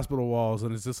those hospital walls,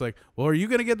 and it's just like, well, are you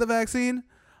gonna get the vaccine?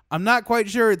 I'm not quite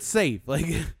sure it's safe. Like,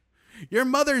 your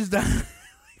mother's dying.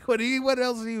 What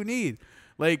else do you need?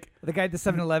 Like The guy at the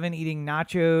 7-Eleven eating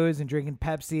nachos and drinking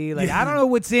Pepsi. Like, I don't know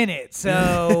what's in it,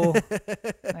 so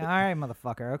all right,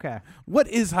 motherfucker. Okay. what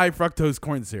is high fructose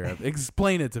corn syrup?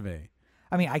 Explain it to me.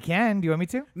 I mean, I can. Do you want me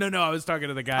to? No, I was talking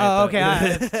to the guy. Oh,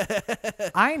 at the- okay.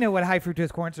 I know what high fructose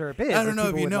corn syrup is. I don't know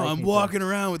if you know. I'm walking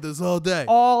around with this all day.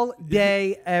 all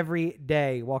day, every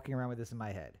day, walking around with this in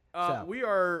my head. So, We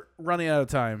are running out of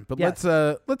time, but Yes.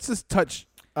 let's just touch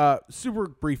super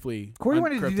briefly. Corey on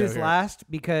wanted to do crypto this here. last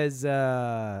because,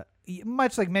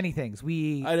 much like many things,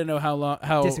 we I didn't know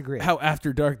how disagree. how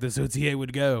after dark this OTA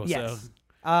would go. yes.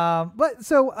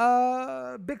 So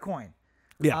Bitcoin.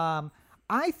 yeah,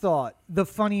 I thought the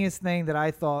funniest thing that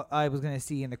I thought I was going to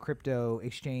see in the crypto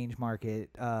exchange market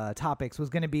topics was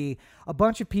going to be a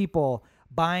bunch of people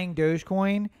buying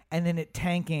Dogecoin and then it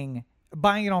tanking,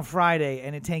 buying it on Friday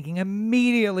and it tanking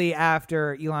immediately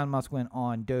after Elon Musk went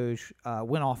on Doge,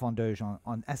 went off on Doge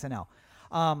on SNL.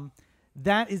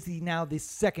 That is now the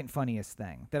second funniest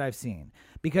thing that I've seen,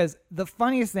 because the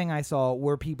funniest thing I saw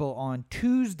were people on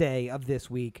Tuesday of this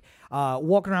week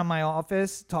walking around my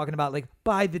office talking about, like,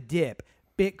 buy the dip.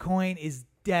 Bitcoin is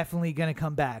definitely going to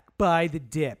come back. Buy the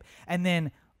dip. And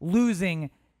then losing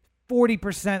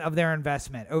 40% of their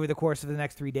investment over the course of the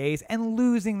next 3 days and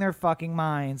losing their fucking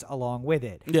minds along with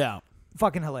it. yeah.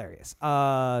 Fucking hilarious.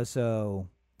 So,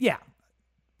 yeah.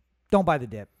 Don't buy the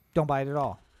dip. Don't buy it at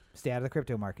all. Stay out of the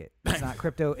crypto market. It's not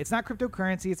crypto. It's not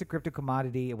cryptocurrency. It's a crypto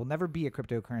commodity. It will never be a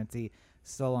cryptocurrency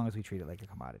so long as we treat it like a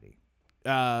commodity.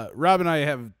 Rob and I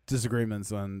have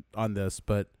disagreements on this,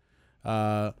 but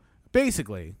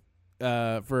basically,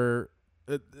 for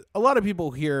a lot of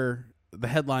people hear the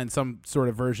headline, some sort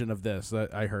of version of this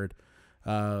that I heard.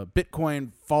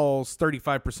 Bitcoin falls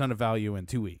 35% of value in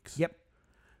 2 weeks. Yep.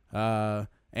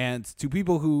 And to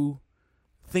people who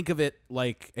think of it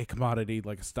like a commodity,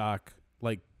 like a stock,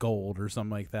 like gold or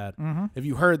something like that, if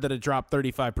you heard that it dropped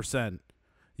 35%,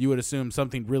 you would assume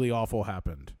something really awful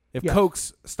happened. If Yes.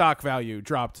 Coke's stock value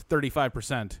dropped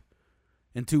 35%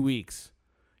 in 2 weeks,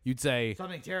 you'd say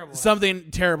something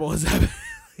terrible has happened.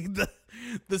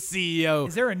 the CEO.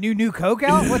 Is there a new Coke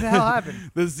out? What the hell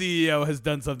happened? The CEO has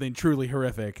done something truly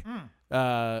horrific.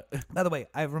 By the way,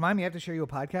 I have to share you a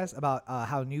podcast about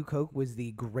how New Coke was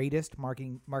the greatest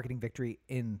marketing victory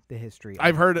in the history.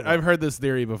 I've heard this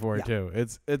theory before Yeah. too.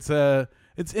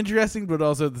 It's interesting, but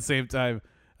also at the same time,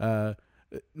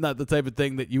 not the type of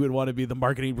thing that you would want to be the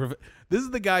marketing. This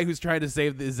is the guy who's trying to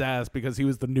save his ass because he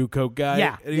was the New Coke guy.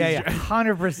 Yeah, and yeah,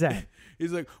 100%.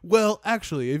 He's like, well,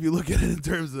 actually, if you look at it in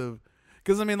terms of,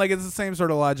 because I mean, like it's the same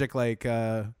sort of logic, like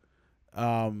the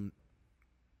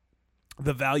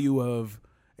value of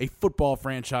a football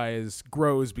franchise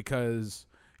grows because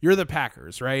you're the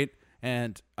Packers, right?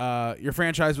 And your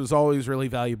franchise was always really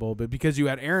valuable, but because you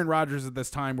had Aaron Rodgers at this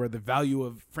time where the value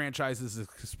of franchises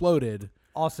exploded,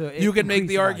 Also, you can make increased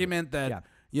the value. argument that, Yeah.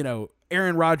 you know,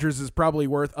 Aaron Rodgers is probably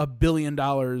worth $1 billion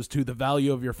to the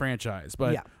value of your franchise.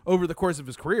 But Yeah. over the course of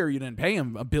his career, you didn't pay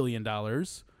him $1 billion.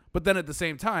 But then at the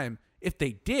same time, if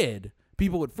they did,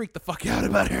 people would freak the fuck out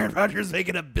about Aaron Rodgers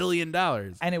making $1 billion.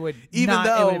 And it would Even not, it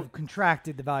though- would have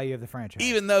contracted the value of the franchise.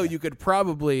 Even though you could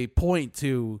probably point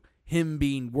to him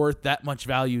being worth that much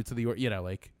value to the, you know,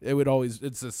 like it would always,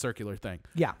 it's a circular thing.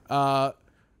 Yeah.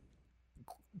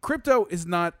 Crypto is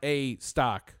not a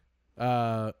stock.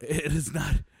 It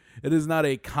is not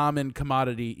a common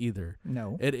commodity either.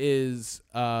 No. It is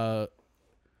for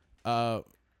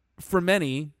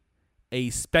many a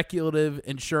speculative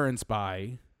insurance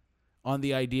buy on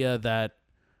the idea that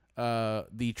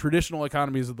the traditional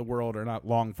economies of the world are not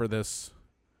long for this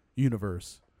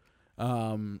universe,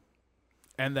 and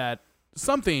that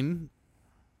something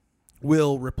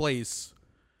will replace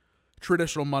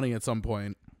traditional money at some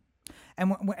point.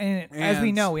 And, as we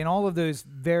And- know, in all of those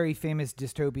very famous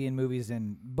dystopian movies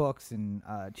and books and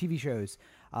TV shows,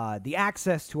 the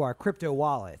access to our crypto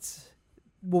wallets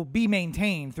will be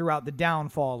maintained throughout the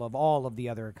downfall of all of the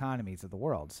other economies of the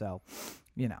world. So,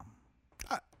 you know.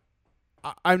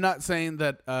 I'm not saying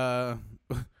that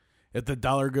if the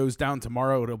dollar goes down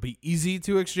tomorrow, it'll be easy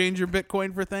to exchange your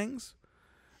Bitcoin for things,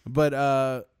 but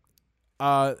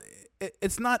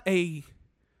it's not a.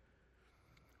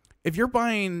 If you're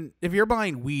buying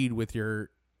weed with your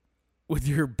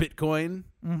Bitcoin,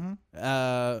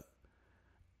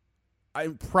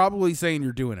 I'm probably saying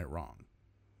you're doing it wrong.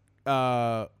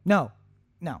 No,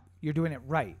 you're doing it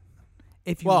right.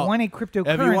 If you Well, want a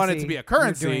cryptocurrency, if you want it to be a you're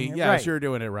currency, doing it yes, right. you're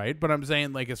doing it right. But I'm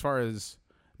saying, like, as far as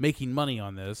making money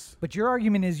on this, But your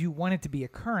argument is you want it to be a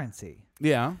currency.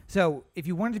 yeah, So if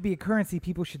you want it to be a currency,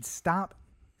 people should stop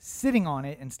sitting on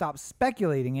it and stop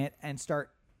speculating it and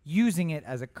start using it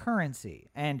as a currency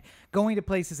and going to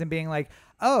places and being like,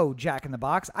 oh, Jack in the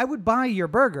Box, I would buy your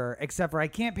burger, except for I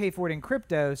can't pay for it in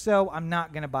crypto, so I'm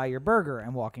not going to buy your burger,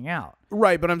 and walking out.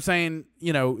 right. But I'm saying,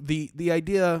 you know, the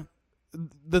idea,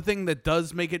 the thing that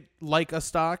does make it like a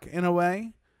stock in a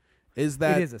way is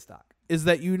that It is a stock. is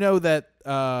that you know that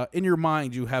in your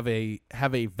mind you have a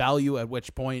value at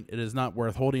which point it is not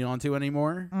worth holding on to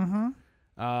anymore,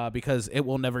 because it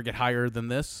will never get higher than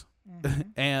this,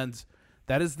 and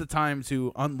that is the time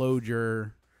to unload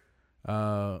your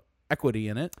equity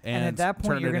in it, And at that point,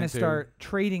 turn you're it going to into- start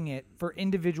trading it for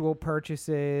individual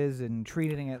purchases and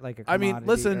treating it like a I commodity. mean,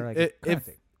 listen, or like a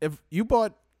currency. if you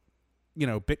bought, you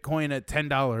know, Bitcoin at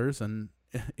 $10 and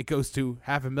it goes to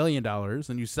 $500,000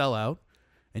 and you sell out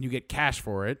and you get cash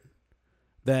for it,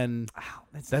 then Wow,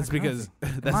 that's not a because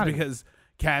currency. that's Commodity. because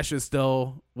cash is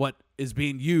still what is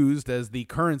being used as the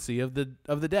currency of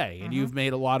the day, and you've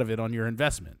made a lot of it on your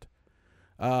investment.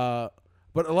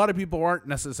 But a lot of people aren't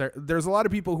necessarily. There's a lot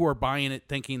of people who are buying it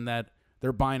thinking that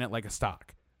they're buying it like a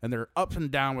stock, and they're up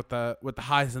and down with the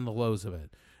highs and the lows of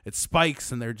it. It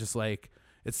spikes, and they're just like,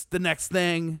 it's the next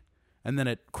thing, and then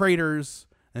it craters,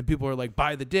 and people are like,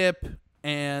 buy the dip,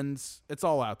 and it's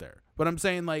all out there. But I'm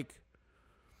saying, like,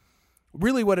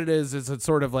 really what it is it's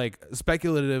sort of like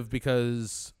speculative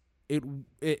because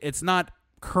it's not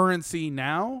currency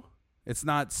now. It's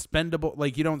not spendable.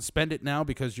 Like, you don't spend it now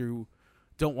because you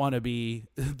don't want to be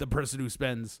the person who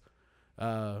spends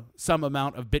some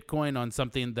amount of Bitcoin on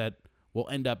something that will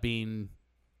end up being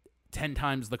 10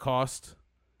 times the cost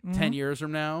 10 years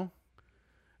from now.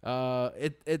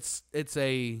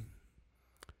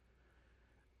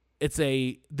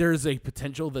 There's a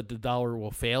potential that the dollar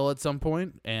will fail at some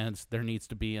point, and there needs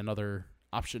to be another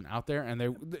option out there. And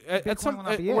Bitcoin will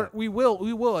not be it. we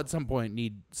will at some point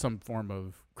need some form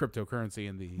of cryptocurrency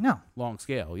in the No. long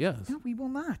scale. Yes. No, we will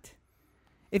not.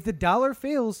 If the dollar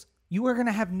fails, you are going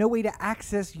to have no way to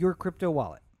access your crypto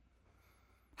wallet.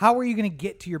 How are you going to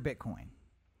get to your Bitcoin?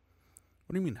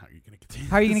 What do you mean? How are you going to get?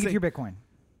 How are you going to get to your Bitcoin?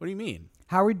 What do you mean?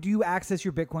 How do you access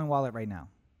your Bitcoin wallet right now?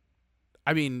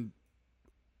 I mean,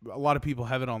 a lot of people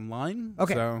have it online.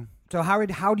 Okay. So So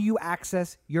Howard, how do you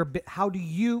access how do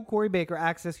you, Corey Baker,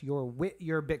 access your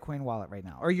Bitcoin wallet right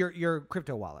now, or your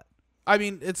crypto wallet? I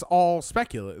mean, it's all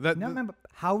speculative. No, remember,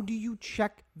 how do you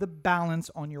check the balance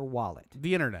on your wallet?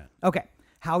 The internet. Okay.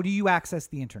 How do you access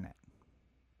the internet?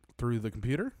 Through the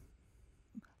computer?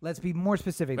 Let's be more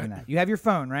specific than that. You have your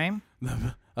phone, right?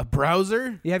 A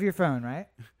browser? You have your phone, right?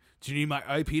 Do you need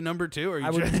my IP number too? Or I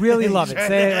would really love it.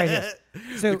 Say it right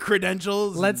here. So the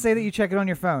credentials? let's say that you check it on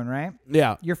your phone, right?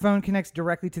 Yeah. Your phone connects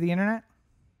directly to the internet?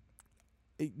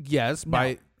 Yes.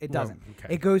 No, it doesn't.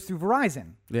 Okay. It goes through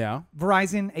Verizon. Yeah.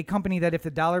 Verizon, a company that if the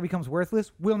dollar becomes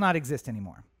worthless, will not exist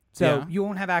anymore. So Yeah. you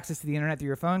won't have access to the internet through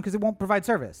your phone because it won't provide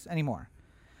service anymore.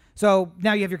 So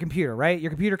now you have your computer, right? Your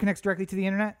computer connects directly to the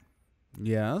internet?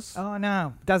 Yes. Oh,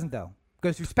 no. It doesn't, though. It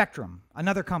goes through Spectrum,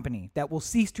 another company that will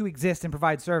cease to exist and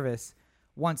provide service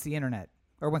once the internet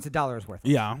or once the dollar is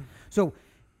worthless. Yeah. So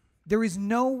there is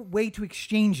no way to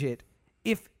exchange it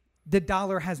if the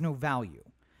dollar has no value.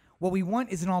 What we want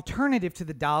is an alternative to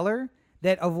the dollar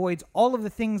that avoids all of the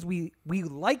things we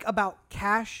like about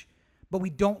cash, but we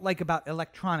don't like about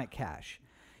electronic cash.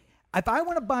 If I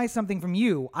want to buy something from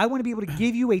you, I want to be able to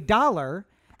give you $1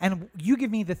 and you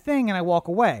give me the thing and I walk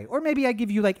away. Or maybe I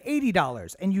give you like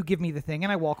 $80 and you give me the thing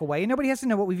and I walk away and nobody has to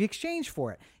know what we've exchanged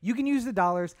for it. You can use the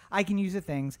dollars, I can use the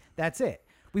things, that's it.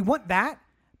 We want that,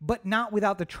 but not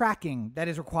without the tracking that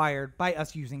is required by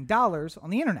us using dollars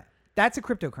on the internet. That's a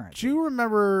cryptocurrency. Do you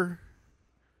remember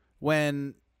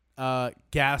when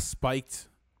gas spiked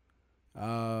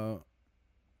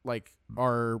like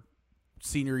our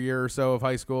senior year or so of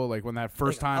high school, like when that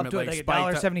first time up it to like like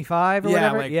spiked $1.75 or Yeah,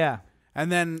 whatever? like- Yeah.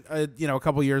 and then a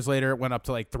couple years later it went up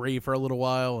to like 3 for a little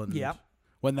while, and Yep.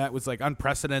 when that was like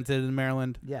unprecedented in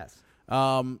Maryland. Yes.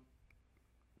 I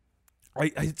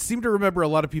seem to remember a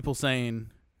lot of people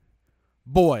saying,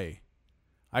 boy,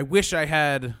 I wish I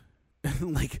had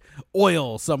like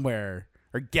oil somewhere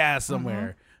or gas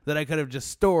somewhere that I could have just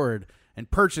stored and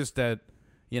purchased at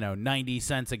 90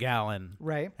 cents a gallon,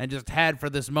 Right. and just had for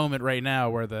this moment right now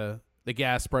where the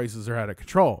gas prices are out of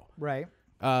control. Right.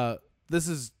 This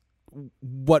is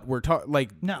what we're talking.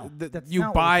 Like, No, that's you not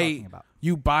what buy, we're talking about.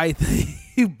 you buy,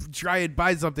 you try and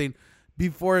buy something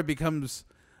before it becomes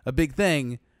a big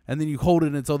thing, and then you hold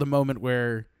it until the moment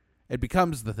where it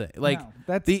becomes the thing. Like, No,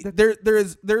 that's-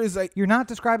 there is a You're not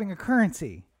describing a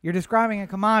currency. You're describing a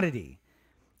commodity.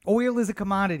 Oil is a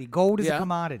commodity. Gold is a Yeah.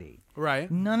 commodity.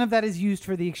 right. None of that is used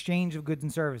for the exchange of goods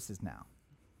and services now.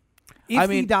 If I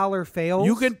the mean, dollar fails,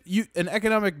 An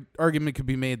economic argument could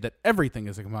be made that everything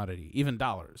is a commodity, even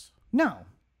dollars. no,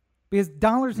 because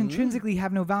dollars Mm. intrinsically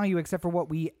have no value except for what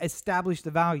we establish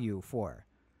the value for.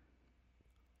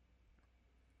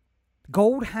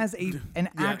 Gold has an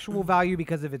actual value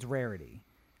because of its rarity.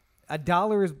 A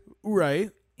dollar is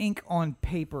Right. ink on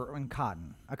paper and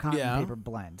cotton, a cotton Yeah. and paper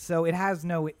blend. So it has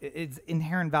its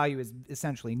inherent value is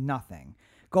essentially nothing.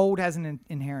 Gold has an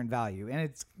inherent value, and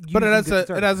it's But used in good it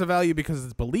service. has a value because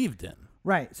it's believed in.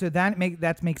 Right. So that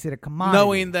makes it a commodity.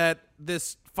 Knowing that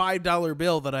this $5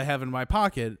 bill that I have in my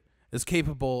pocket is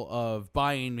capable of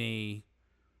buying me,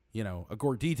 a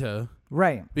gordita,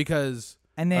 right. because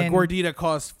And then a gordita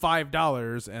costs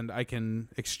 $5, and I can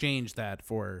exchange that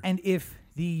for. And if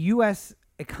the U.S.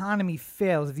 economy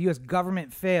fails, if the U.S.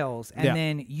 government fails, and Yeah.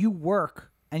 then you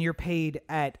work and you're paid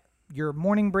at your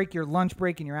morning break, your lunch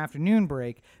break, and your afternoon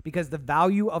break, because the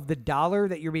value of the dollar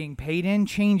that you're being paid in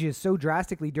changes so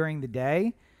drastically during the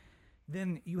day,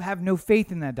 then you have no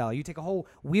faith in that dollar. You take a whole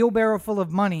wheelbarrow full of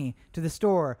money to the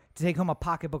store to take home a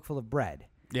pocketbook full of bread.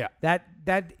 Yeah. That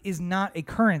is not a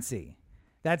currency.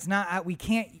 That's not, we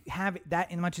can't have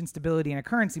that much instability in a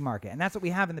currency market. And that's what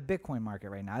we have in the Bitcoin market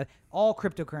right now. All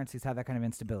cryptocurrencies have that kind of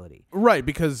instability. Right,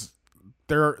 because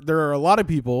there are a lot of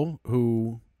people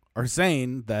who are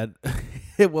saying that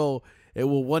it will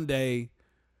one day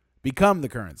become the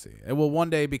currency. It will one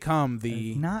day become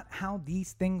the It's not how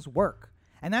these things work.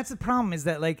 And that's the problem, is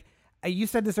that, like, you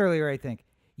said this earlier, I think.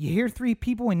 You hear 3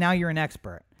 people and now you're an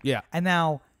expert. Yeah. And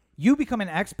now you become an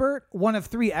expert, one of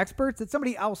 3 experts that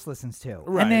somebody else listens to.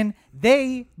 Right. And then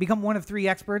they become one of 3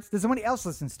 experts that somebody else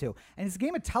listens to. And it's a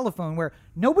game of telephone where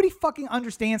nobody fucking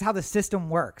understands how the system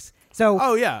works. So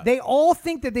Oh, yeah. they all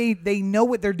think that they know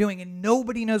what they're doing, and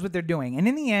nobody knows what they're doing. And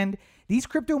in the end, these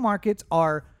crypto markets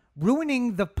are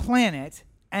ruining the planet,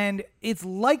 and it's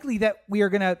likely that we are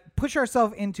going to push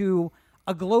ourselves into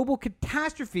a global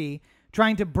catastrophe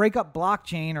trying to break up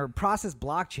blockchain or process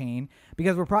blockchain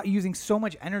because we're using so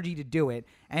much energy to do it.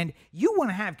 And you want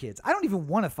to have kids. I don't even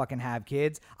want to fucking have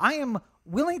kids. I am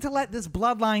willing to let this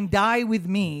bloodline die with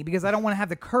me because I don't want to have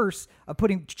the curse of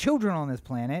putting children on this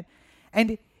planet.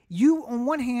 And you, on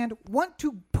one hand, want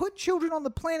to put children on the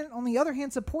planet, on the other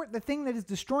hand, support the thing that is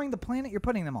destroying the planet you're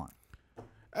putting them on.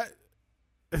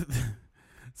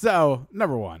 So,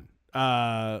 number one,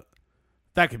 that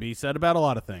could be said about a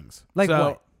lot of things. Like so,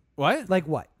 what? What? Like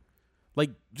what?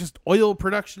 Like just oil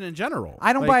production in general.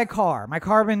 I don't Like, buy a car. My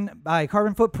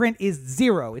carbon footprint is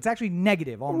 0. It's actually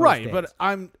negative on most right, days. but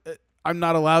I'm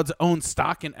not allowed to own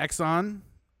stock in Exxon.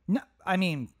 No, I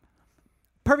mean,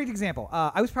 perfect example.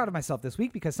 I was proud of myself this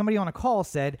week because somebody on a call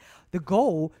said the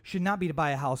goal should not be to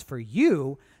buy a house for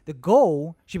you. The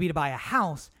goal should be to buy a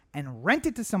house and rent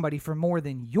it to somebody for more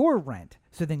than your rent.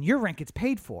 So then your rent gets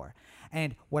paid for.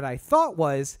 And what I thought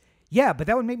was, yeah, but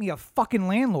that would make me a fucking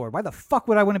landlord. Why the fuck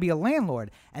would I want to be a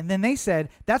landlord? And then they said,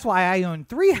 that's why I own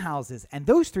 3 houses and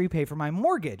those 3 pay for my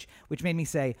mortgage, which made me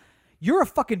say, you're a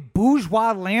fucking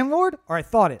bourgeois landlord? Or I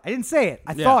thought it. I didn't say it.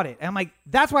 I thought it. And I'm like,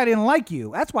 that's why I didn't like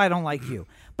you. That's why I don't like you.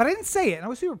 But I didn't say it. And I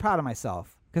was super proud of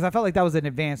myself because I felt like that was an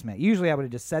advancement. Usually I would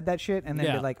have just said that shit and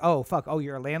then be like, oh, fuck. Oh,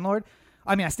 you're a landlord?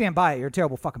 I mean, I stand by it. You're a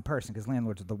terrible fucking person because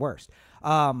landlords are the worst.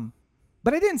 But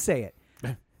I didn't say it.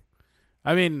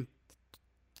 I mean,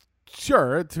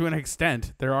 sure, to an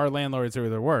extent, there are landlords who are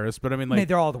the worst, but I mean, like,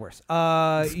 They're all the worst.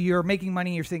 You're making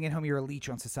money. You're sitting at home. You're a leech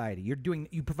on society.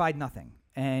 You provide nothing,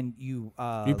 and you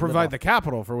provide the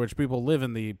capital for which people live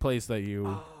in the place that you.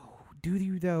 Oh, do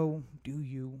you though? Do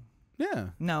you? Yeah.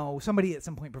 No, somebody at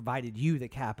some point provided you the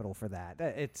capital for that.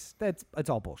 It's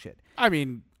all bullshit. I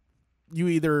mean, you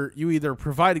either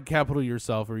provided capital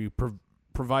yourself, or you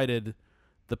provided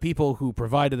the people who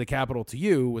provided the capital to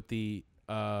you with the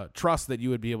trust that you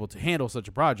would be able to handle such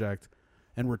a project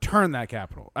and return that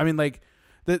capital. I mean, like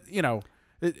that,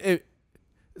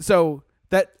 so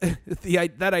that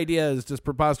that idea is just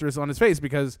preposterous on its face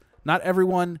because not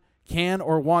everyone can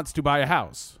or wants to buy a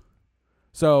house.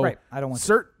 So right. I don't want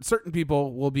certain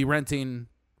people will be renting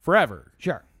forever.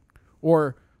 Sure.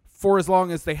 Or for as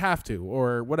long as they have to,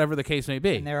 or whatever the case may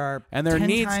be. And there 10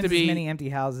 needs times to be as many empty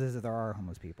houses as there are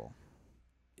homeless people.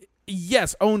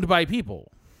 Yes, owned by people.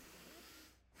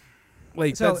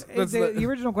 Like so that's the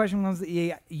original question was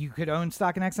that you could own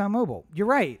stock in ExxonMobil. You're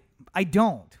right. I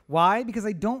don't. Why? Because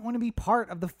I don't want to be part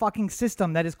of the fucking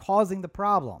system that is causing the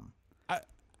problem.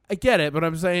 I get it, but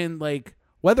I'm saying like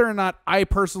whether or not I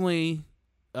personally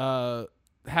have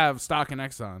stock in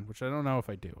Exxon, which I don't know if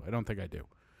I do. I don't think I do.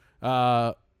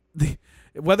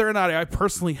 Whether or not I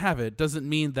personally have it doesn't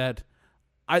mean that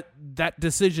that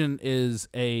decision is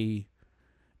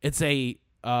it's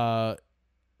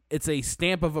a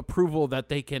stamp of approval that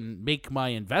they can make my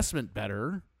investment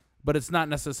better, but it's not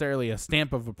necessarily a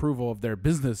stamp of approval of their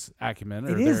business acumen.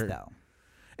 It is, though.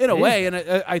 In a way, and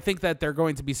I think that they're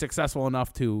going to be successful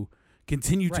enough to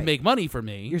continue to make money for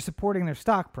me. You're supporting their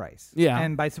stock price. Yeah.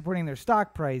 And by supporting their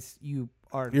stock price, you're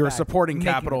supporting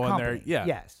making capital the in there. company. Yeah.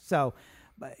 Yes. So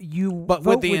you but vote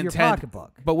with the your intent,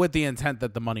 pocketbook. but with the intent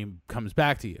that the money comes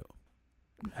back to you.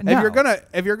 No.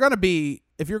 If you're going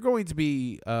to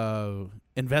be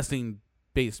investing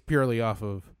based purely off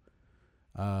of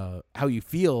how you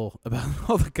feel about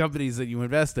all the companies that you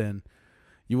invest in,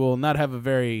 you will not have a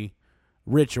very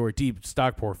rich or deep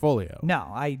stock portfolio.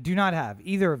 No, I do not have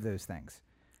either of those things.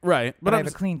 Right, but I have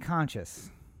a clean conscience,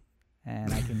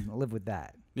 and I can live with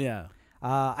that. Yeah.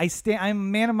 I'm a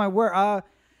man of my word.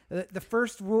 The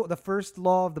first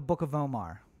law of the Book of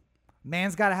Omar: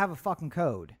 man's got to have a fucking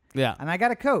code. Yeah. And I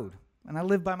got a code, and I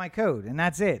live by my code, and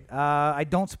that's it. I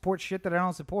don't support shit that I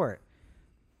don't support.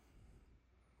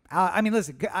 I mean,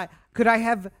 listen, could I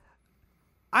have?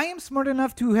 I am smart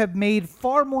enough to have made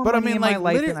far more money in my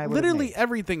life than I would have literally made.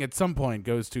 everything at some point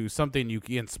goes to something you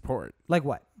can't support. Like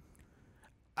what?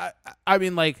 I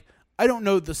mean, like, I don't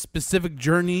know the specific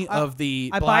journey of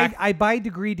the black. I buy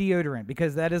Degree deodorant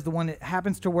because that is the one that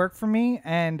happens to work for me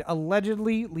and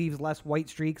allegedly leaves less white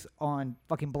streaks on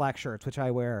fucking black shirts, which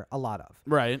I wear a lot of.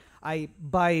 Right. I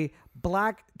buy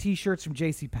black T-shirts from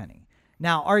JCPenney.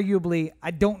 Now, arguably,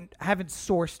 I haven't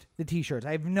sourced the T-shirts.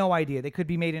 I have no idea. They could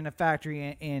be made in a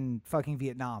factory in fucking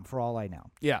Vietnam, for all I know.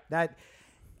 Yeah.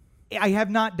 I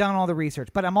have not done all the research,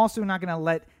 but I'm also not going to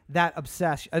let that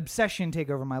obsession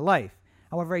take over my life.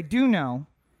 However, I do know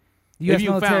the U.S. If you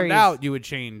military found out, you would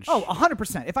change. Oh,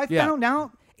 100%. If I found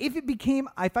out, if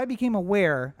I became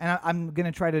aware, and I'm going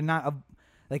to try to not,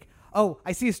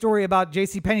 I see a story about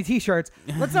JCPenney T-shirts.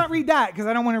 Let's not read that because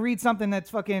I don't want to read something that's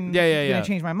fucking going to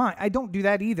change my mind. I don't do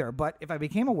that either, but if I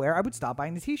became aware, I would stop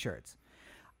buying the T-shirts.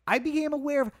 I became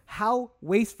aware of how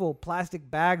wasteful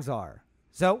plastic bags are.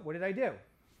 So, what did I do?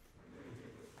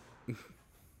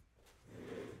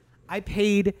 I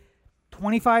paid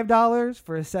 $25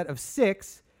 for a set of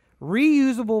 6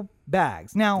 reusable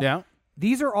bags. Now,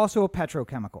 these are also a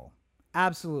petrochemical.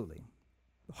 Absolutely.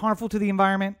 Harmful to the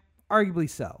environment? Arguably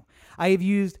so. I have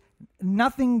used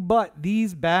nothing but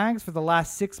these bags for the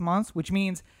last 6 months, which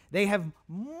means they have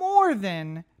more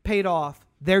than paid off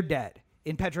their debt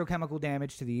in petrochemical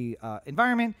damage to the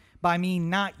environment by me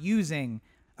not using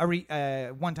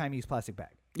a one-time use plastic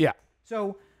bag. Yeah.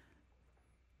 So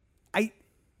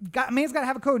man's got to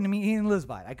have a code, and he lives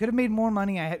by it. I could have made more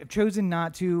money. I had chosen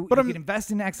not to. But you could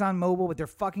invest in ExxonMobil, but they're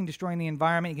fucking destroying the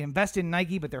environment. You can invest in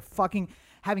Nike, but they're fucking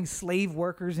having slave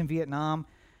workers in Vietnam.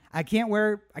 I can't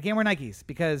wear Nikes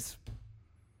because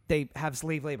they have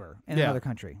slave labor in another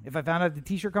country. If I found out the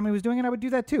t-shirt company was doing it, I would do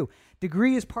that too.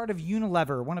 Degree is part of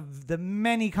Unilever, one of the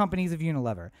many companies of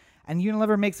Unilever. And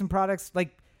Unilever makes some products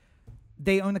like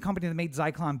they own the company that made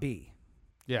Zyklon B.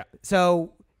 Yeah.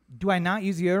 So do I not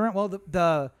use deodorant? Well,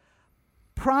 the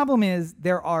problem is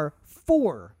there are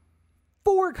four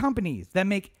companies that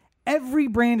make every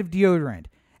brand of deodorant,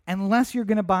 unless you're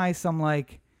going to buy some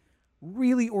like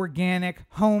really organic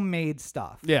homemade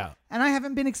stuff. Yeah. And I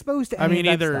haven't been exposed to any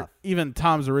of that stuff. Even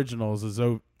Tom's Originals is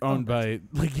owned by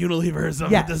like Unilever or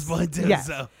something at this point too. Yes.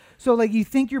 So like you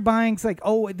think you're buying, it's like,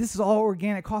 oh, this is all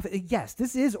organic coffee. Yes,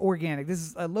 this is organic. This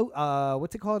is a low.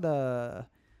 What's it called? The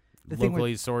thing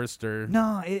locally sourced or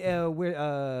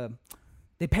where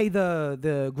they pay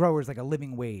the growers like a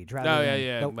living wage rather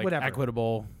than like whatever.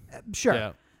 equitable. Sure.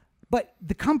 Yeah. But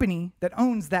the company that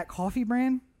owns that coffee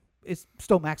brand is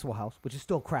still Maxwell House, which is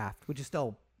still Kraft, which is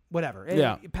still whatever.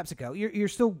 Yeah. PepsiCo. You're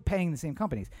still paying the same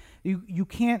companies. You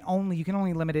can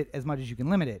only limit it as much as you can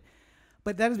limit it.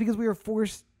 But that is because we were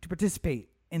forced to participate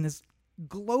in this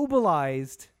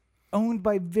globalized, owned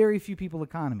by very few people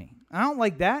economy. I don't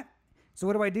like that. So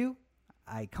what do?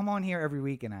 I come on here every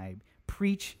week and I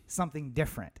preach something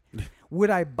different. Would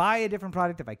I buy a different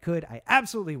product if I could? I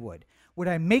absolutely would. Would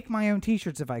I make my own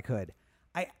t-shirts if I could?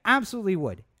 I absolutely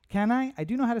would. Can I? I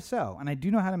do know how to sew and I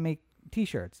do know how to make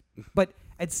t-shirts. But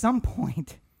at some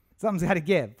point, something's got to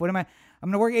give. I'm going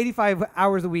to work 85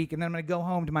 hours a week and then I'm going to go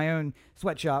home to my own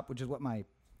sweatshop, which is what my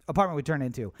apartment would turn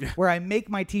into, where I make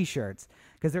my t-shirts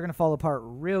because they're going to fall apart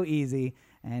real easy.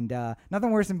 And nothing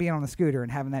worse than being on a scooter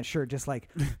and having that shirt just like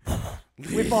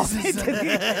whip off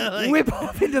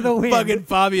into the wind. Fucking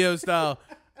Fabio style.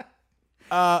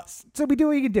 So we do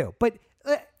what you can do. But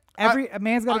a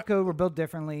man's got a code. We're built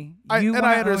differently. You want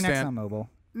to own ExxonMobil.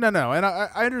 No. And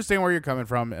I understand where you're coming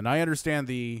from. And I understand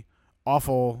the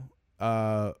awful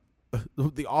things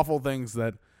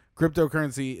that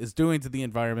cryptocurrency is doing to the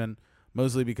environment,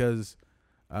 mostly because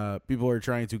people are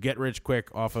trying to get rich quick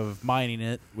off of mining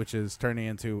it, which is turning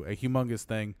into a humongous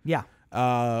thing. Yeah.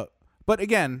 But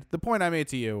again, the point I made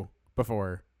to you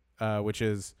before, which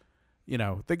is,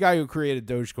 the guy who created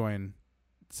Dogecoin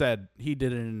said he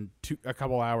did it in a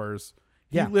couple hours.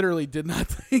 He literally did not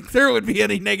think there would be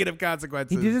any negative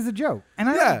consequences. He did it as a joke. And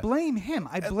I don't blame him.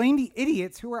 I blame the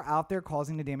idiots who are out there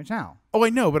causing the damage now. Oh, I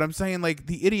know, but I'm saying like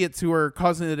the idiots who are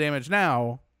causing the damage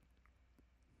now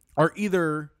are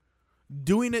either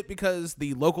doing it because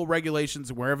the local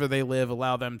regulations wherever they live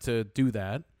allow them to do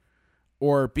that,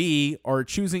 or B, are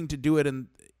choosing to do it in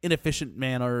inefficient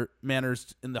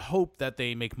manners in the hope that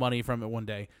they make money from it one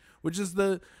day, which is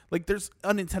there's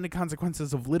unintended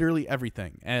consequences of literally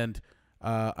everything. And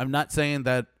I'm not saying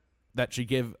that should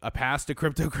give a pass to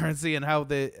cryptocurrency and how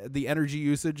the energy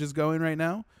usage is going right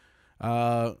now.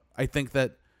 I think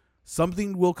that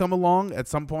something will come along at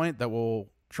some point that will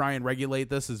try and regulate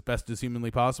this as best as humanly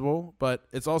possible, but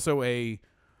it's also a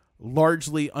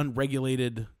largely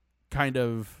unregulated kind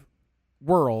of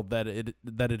world that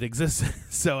it exists in.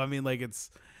 So I mean, like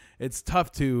it's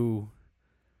tough to,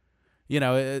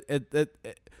 even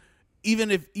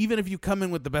if you come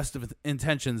in with the best of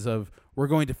intentions of we're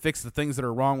going to fix the things that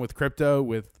are wrong with crypto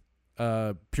with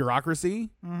bureaucracy,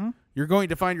 you're going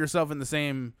to find yourself in the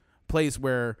same place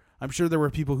where I'm sure there were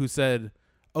people who said,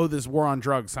 oh, this war on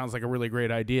drugs sounds like a really great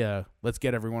idea. Let's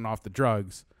get everyone off the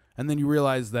drugs. And then you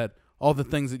realize that all the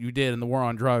things that you did in the war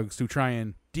on drugs to try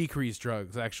and decrease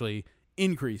drugs actually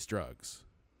increase drugs.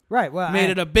 Right. Well, made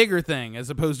it a bigger thing as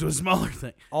opposed to a smaller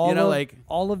thing.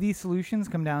 All of these solutions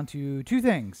come down to two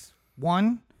things.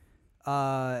 One,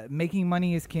 making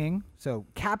money is king. So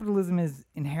capitalism is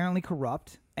inherently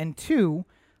corrupt. And two,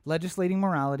 legislating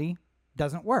morality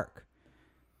doesn't work.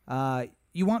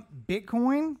 You want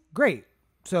Bitcoin? Great.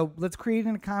 So let's create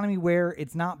an economy where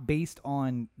it's not based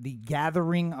on the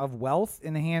gathering of wealth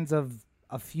in the hands of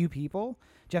a few people.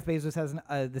 Jeff Bezos has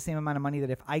the same amount of money that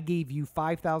if I gave you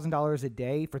 $5,000 a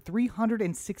day for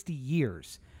 360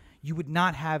 years, you would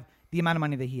not have the amount of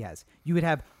money that he has. You would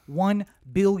have $1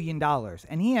 billion,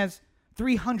 and he has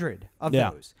 300 of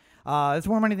those. That's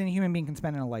more money than a human being can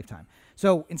spend in a lifetime.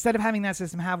 So instead of having that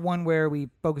system, have one where we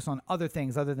focus on other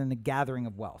things other than the gathering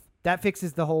of wealth. That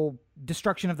fixes the whole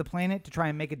destruction of the planet to try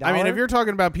and make a dollar. I mean, if you're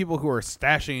talking about people who are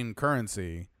stashing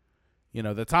currency,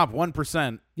 the top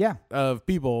 1% yeah, of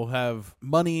people have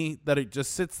money that it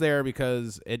just sits there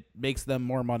because it makes them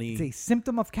more money. it's a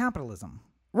symptom of capitalism.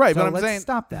 Right, So but I'm let's saying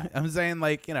stop that. I'm saying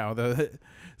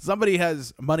somebody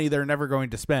has money they're never going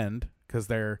to spend because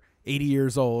they're 80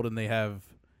 years old and they have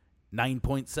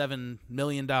 $9.7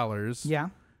 million. Yeah.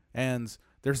 And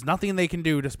there's nothing they can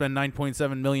do to spend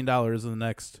 $9.7 million in the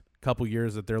next couple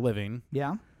years that they're living.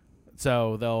 Yeah.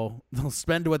 So they'll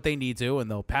spend what they need to, and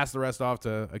they'll pass the rest off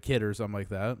to a kid or something like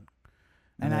that.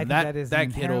 And I then think that is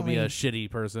that kid will be a inherently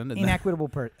shitty person. And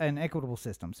an equitable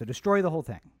system. So destroy the whole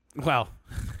thing. well,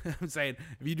 I'm saying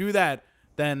if you do that,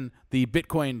 then the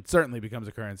Bitcoin certainly becomes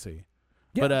a currency.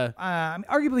 Yeah, But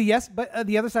arguably yes, but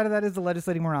the other side of that is the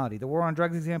legislating morality. The war on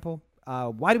drugs example.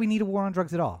 Why do we need a war on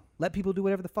drugs at all? Let people do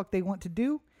whatever the fuck they want to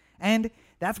do, and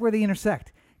that's where they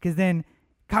intersect. Because then,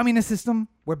 communist system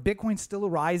where Bitcoin still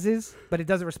arises, but it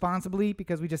does it responsibly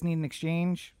because we just need an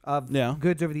exchange of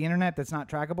goods over the internet that's not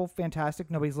trackable. Fantastic.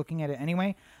 Nobody's looking at it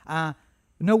anyway.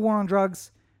 No war on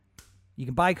drugs. You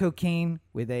can buy cocaine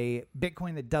with a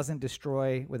Bitcoin that doesn't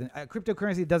destroy, with a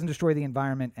cryptocurrency that doesn't destroy the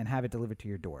environment, and have it delivered to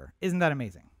your door. Isn't that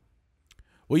amazing?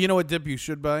 well, you know what dip you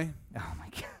should buy? Oh my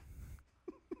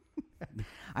god!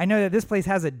 I know that this place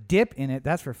has a dip in it.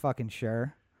 That's for fucking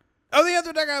sure.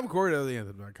 TheAnthem.com, Corey,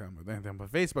 TheAnthem.com, with Anthem on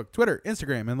Facebook, Twitter,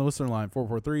 Instagram, and the listener line,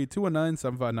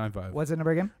 443-219-7595. What's the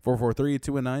number again?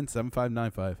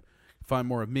 443-219-7595. Find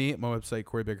more of me at my website,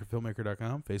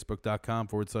 CoreyBakerFilmmaker.com,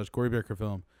 Facebook.com/Corey Baker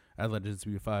Film, at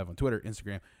LegendsB5 on Twitter,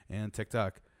 Instagram, and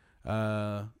TikTok.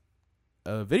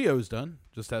 Video is done.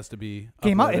 Just has to be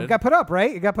Came up. uploaded. It got put up,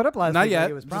 right? It got put up last Not week. yet.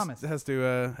 It was Just promised. has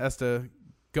to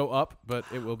go up, but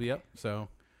it will be up. So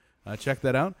check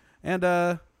that out.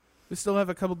 And we still have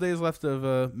a couple days left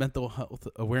of Mental Health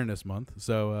Awareness Month.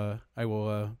 So I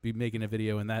will be making a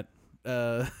video in that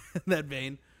in that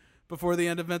vein before the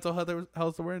end of Mental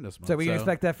Health Awareness Month. So we can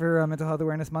expect that for Mental Health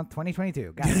Awareness Month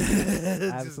 2022. Got it.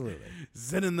 Absolutely.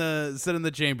 Sit in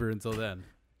the chamber until then.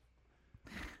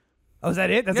 Oh, is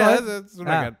that it? That's Yeah, all. that's what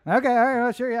I got. Okay. All right.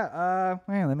 Well, sure. Yeah.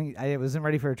 Man, I wasn't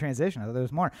ready for a transition. I thought there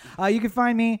was more. You can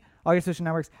find me all your social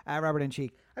networks at Robert and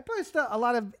Cheek. I post a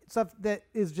lot of stuff that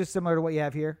is just similar to what you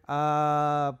have here.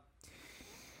 I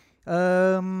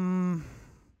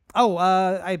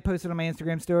posted on my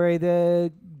Instagram story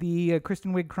the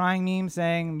Kristen Wiig crying meme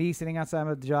saying me sitting outside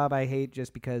of the job I hate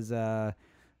just because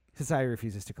society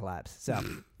refuses to collapse. So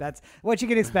that's what you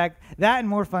can expect. That and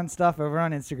more fun stuff over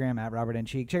on Instagram at Robert and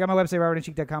Cheek. Check out my website,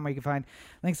 robertandcheek.com, where you can find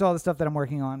links to all the stuff that I'm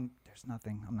working on. There's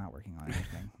nothing. I'm not working on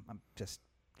anything. I'm just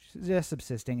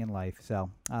subsisting in life. So,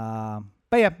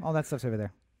 but yeah, all that stuff's over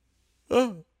there.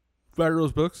 Flat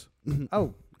Rose Books.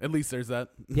 Oh, At least there's that.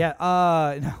 yeah.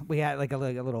 No, we had like a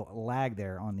little lag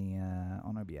there on the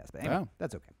on OBS, but anyway,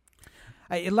 that's okay.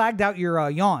 It lagged out your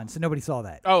yawn, so nobody saw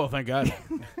that. Oh, thank God.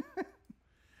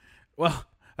 Well,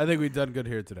 I think we've done good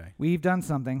here today. We've done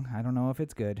something. I don't know if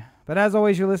it's good. But as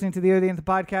always, you're listening to the O the Anthem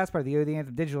podcast, part of the O the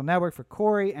Anthem digital network, for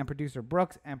Corey and producer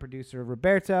Brooks and producer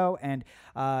Roberto and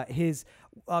his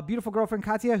beautiful girlfriend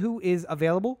Katya, who is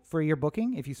available for your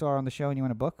booking. If you saw her on the show and you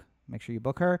want to book, make sure you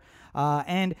book her.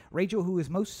 And Rachel, who is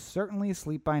most certainly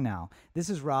asleep by now.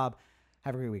 This is Rob.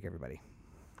 Have a great week, everybody.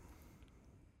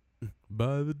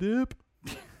 Buy the dip.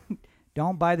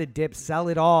 Don't buy the dip. Sell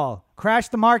it all. Crash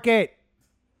the market.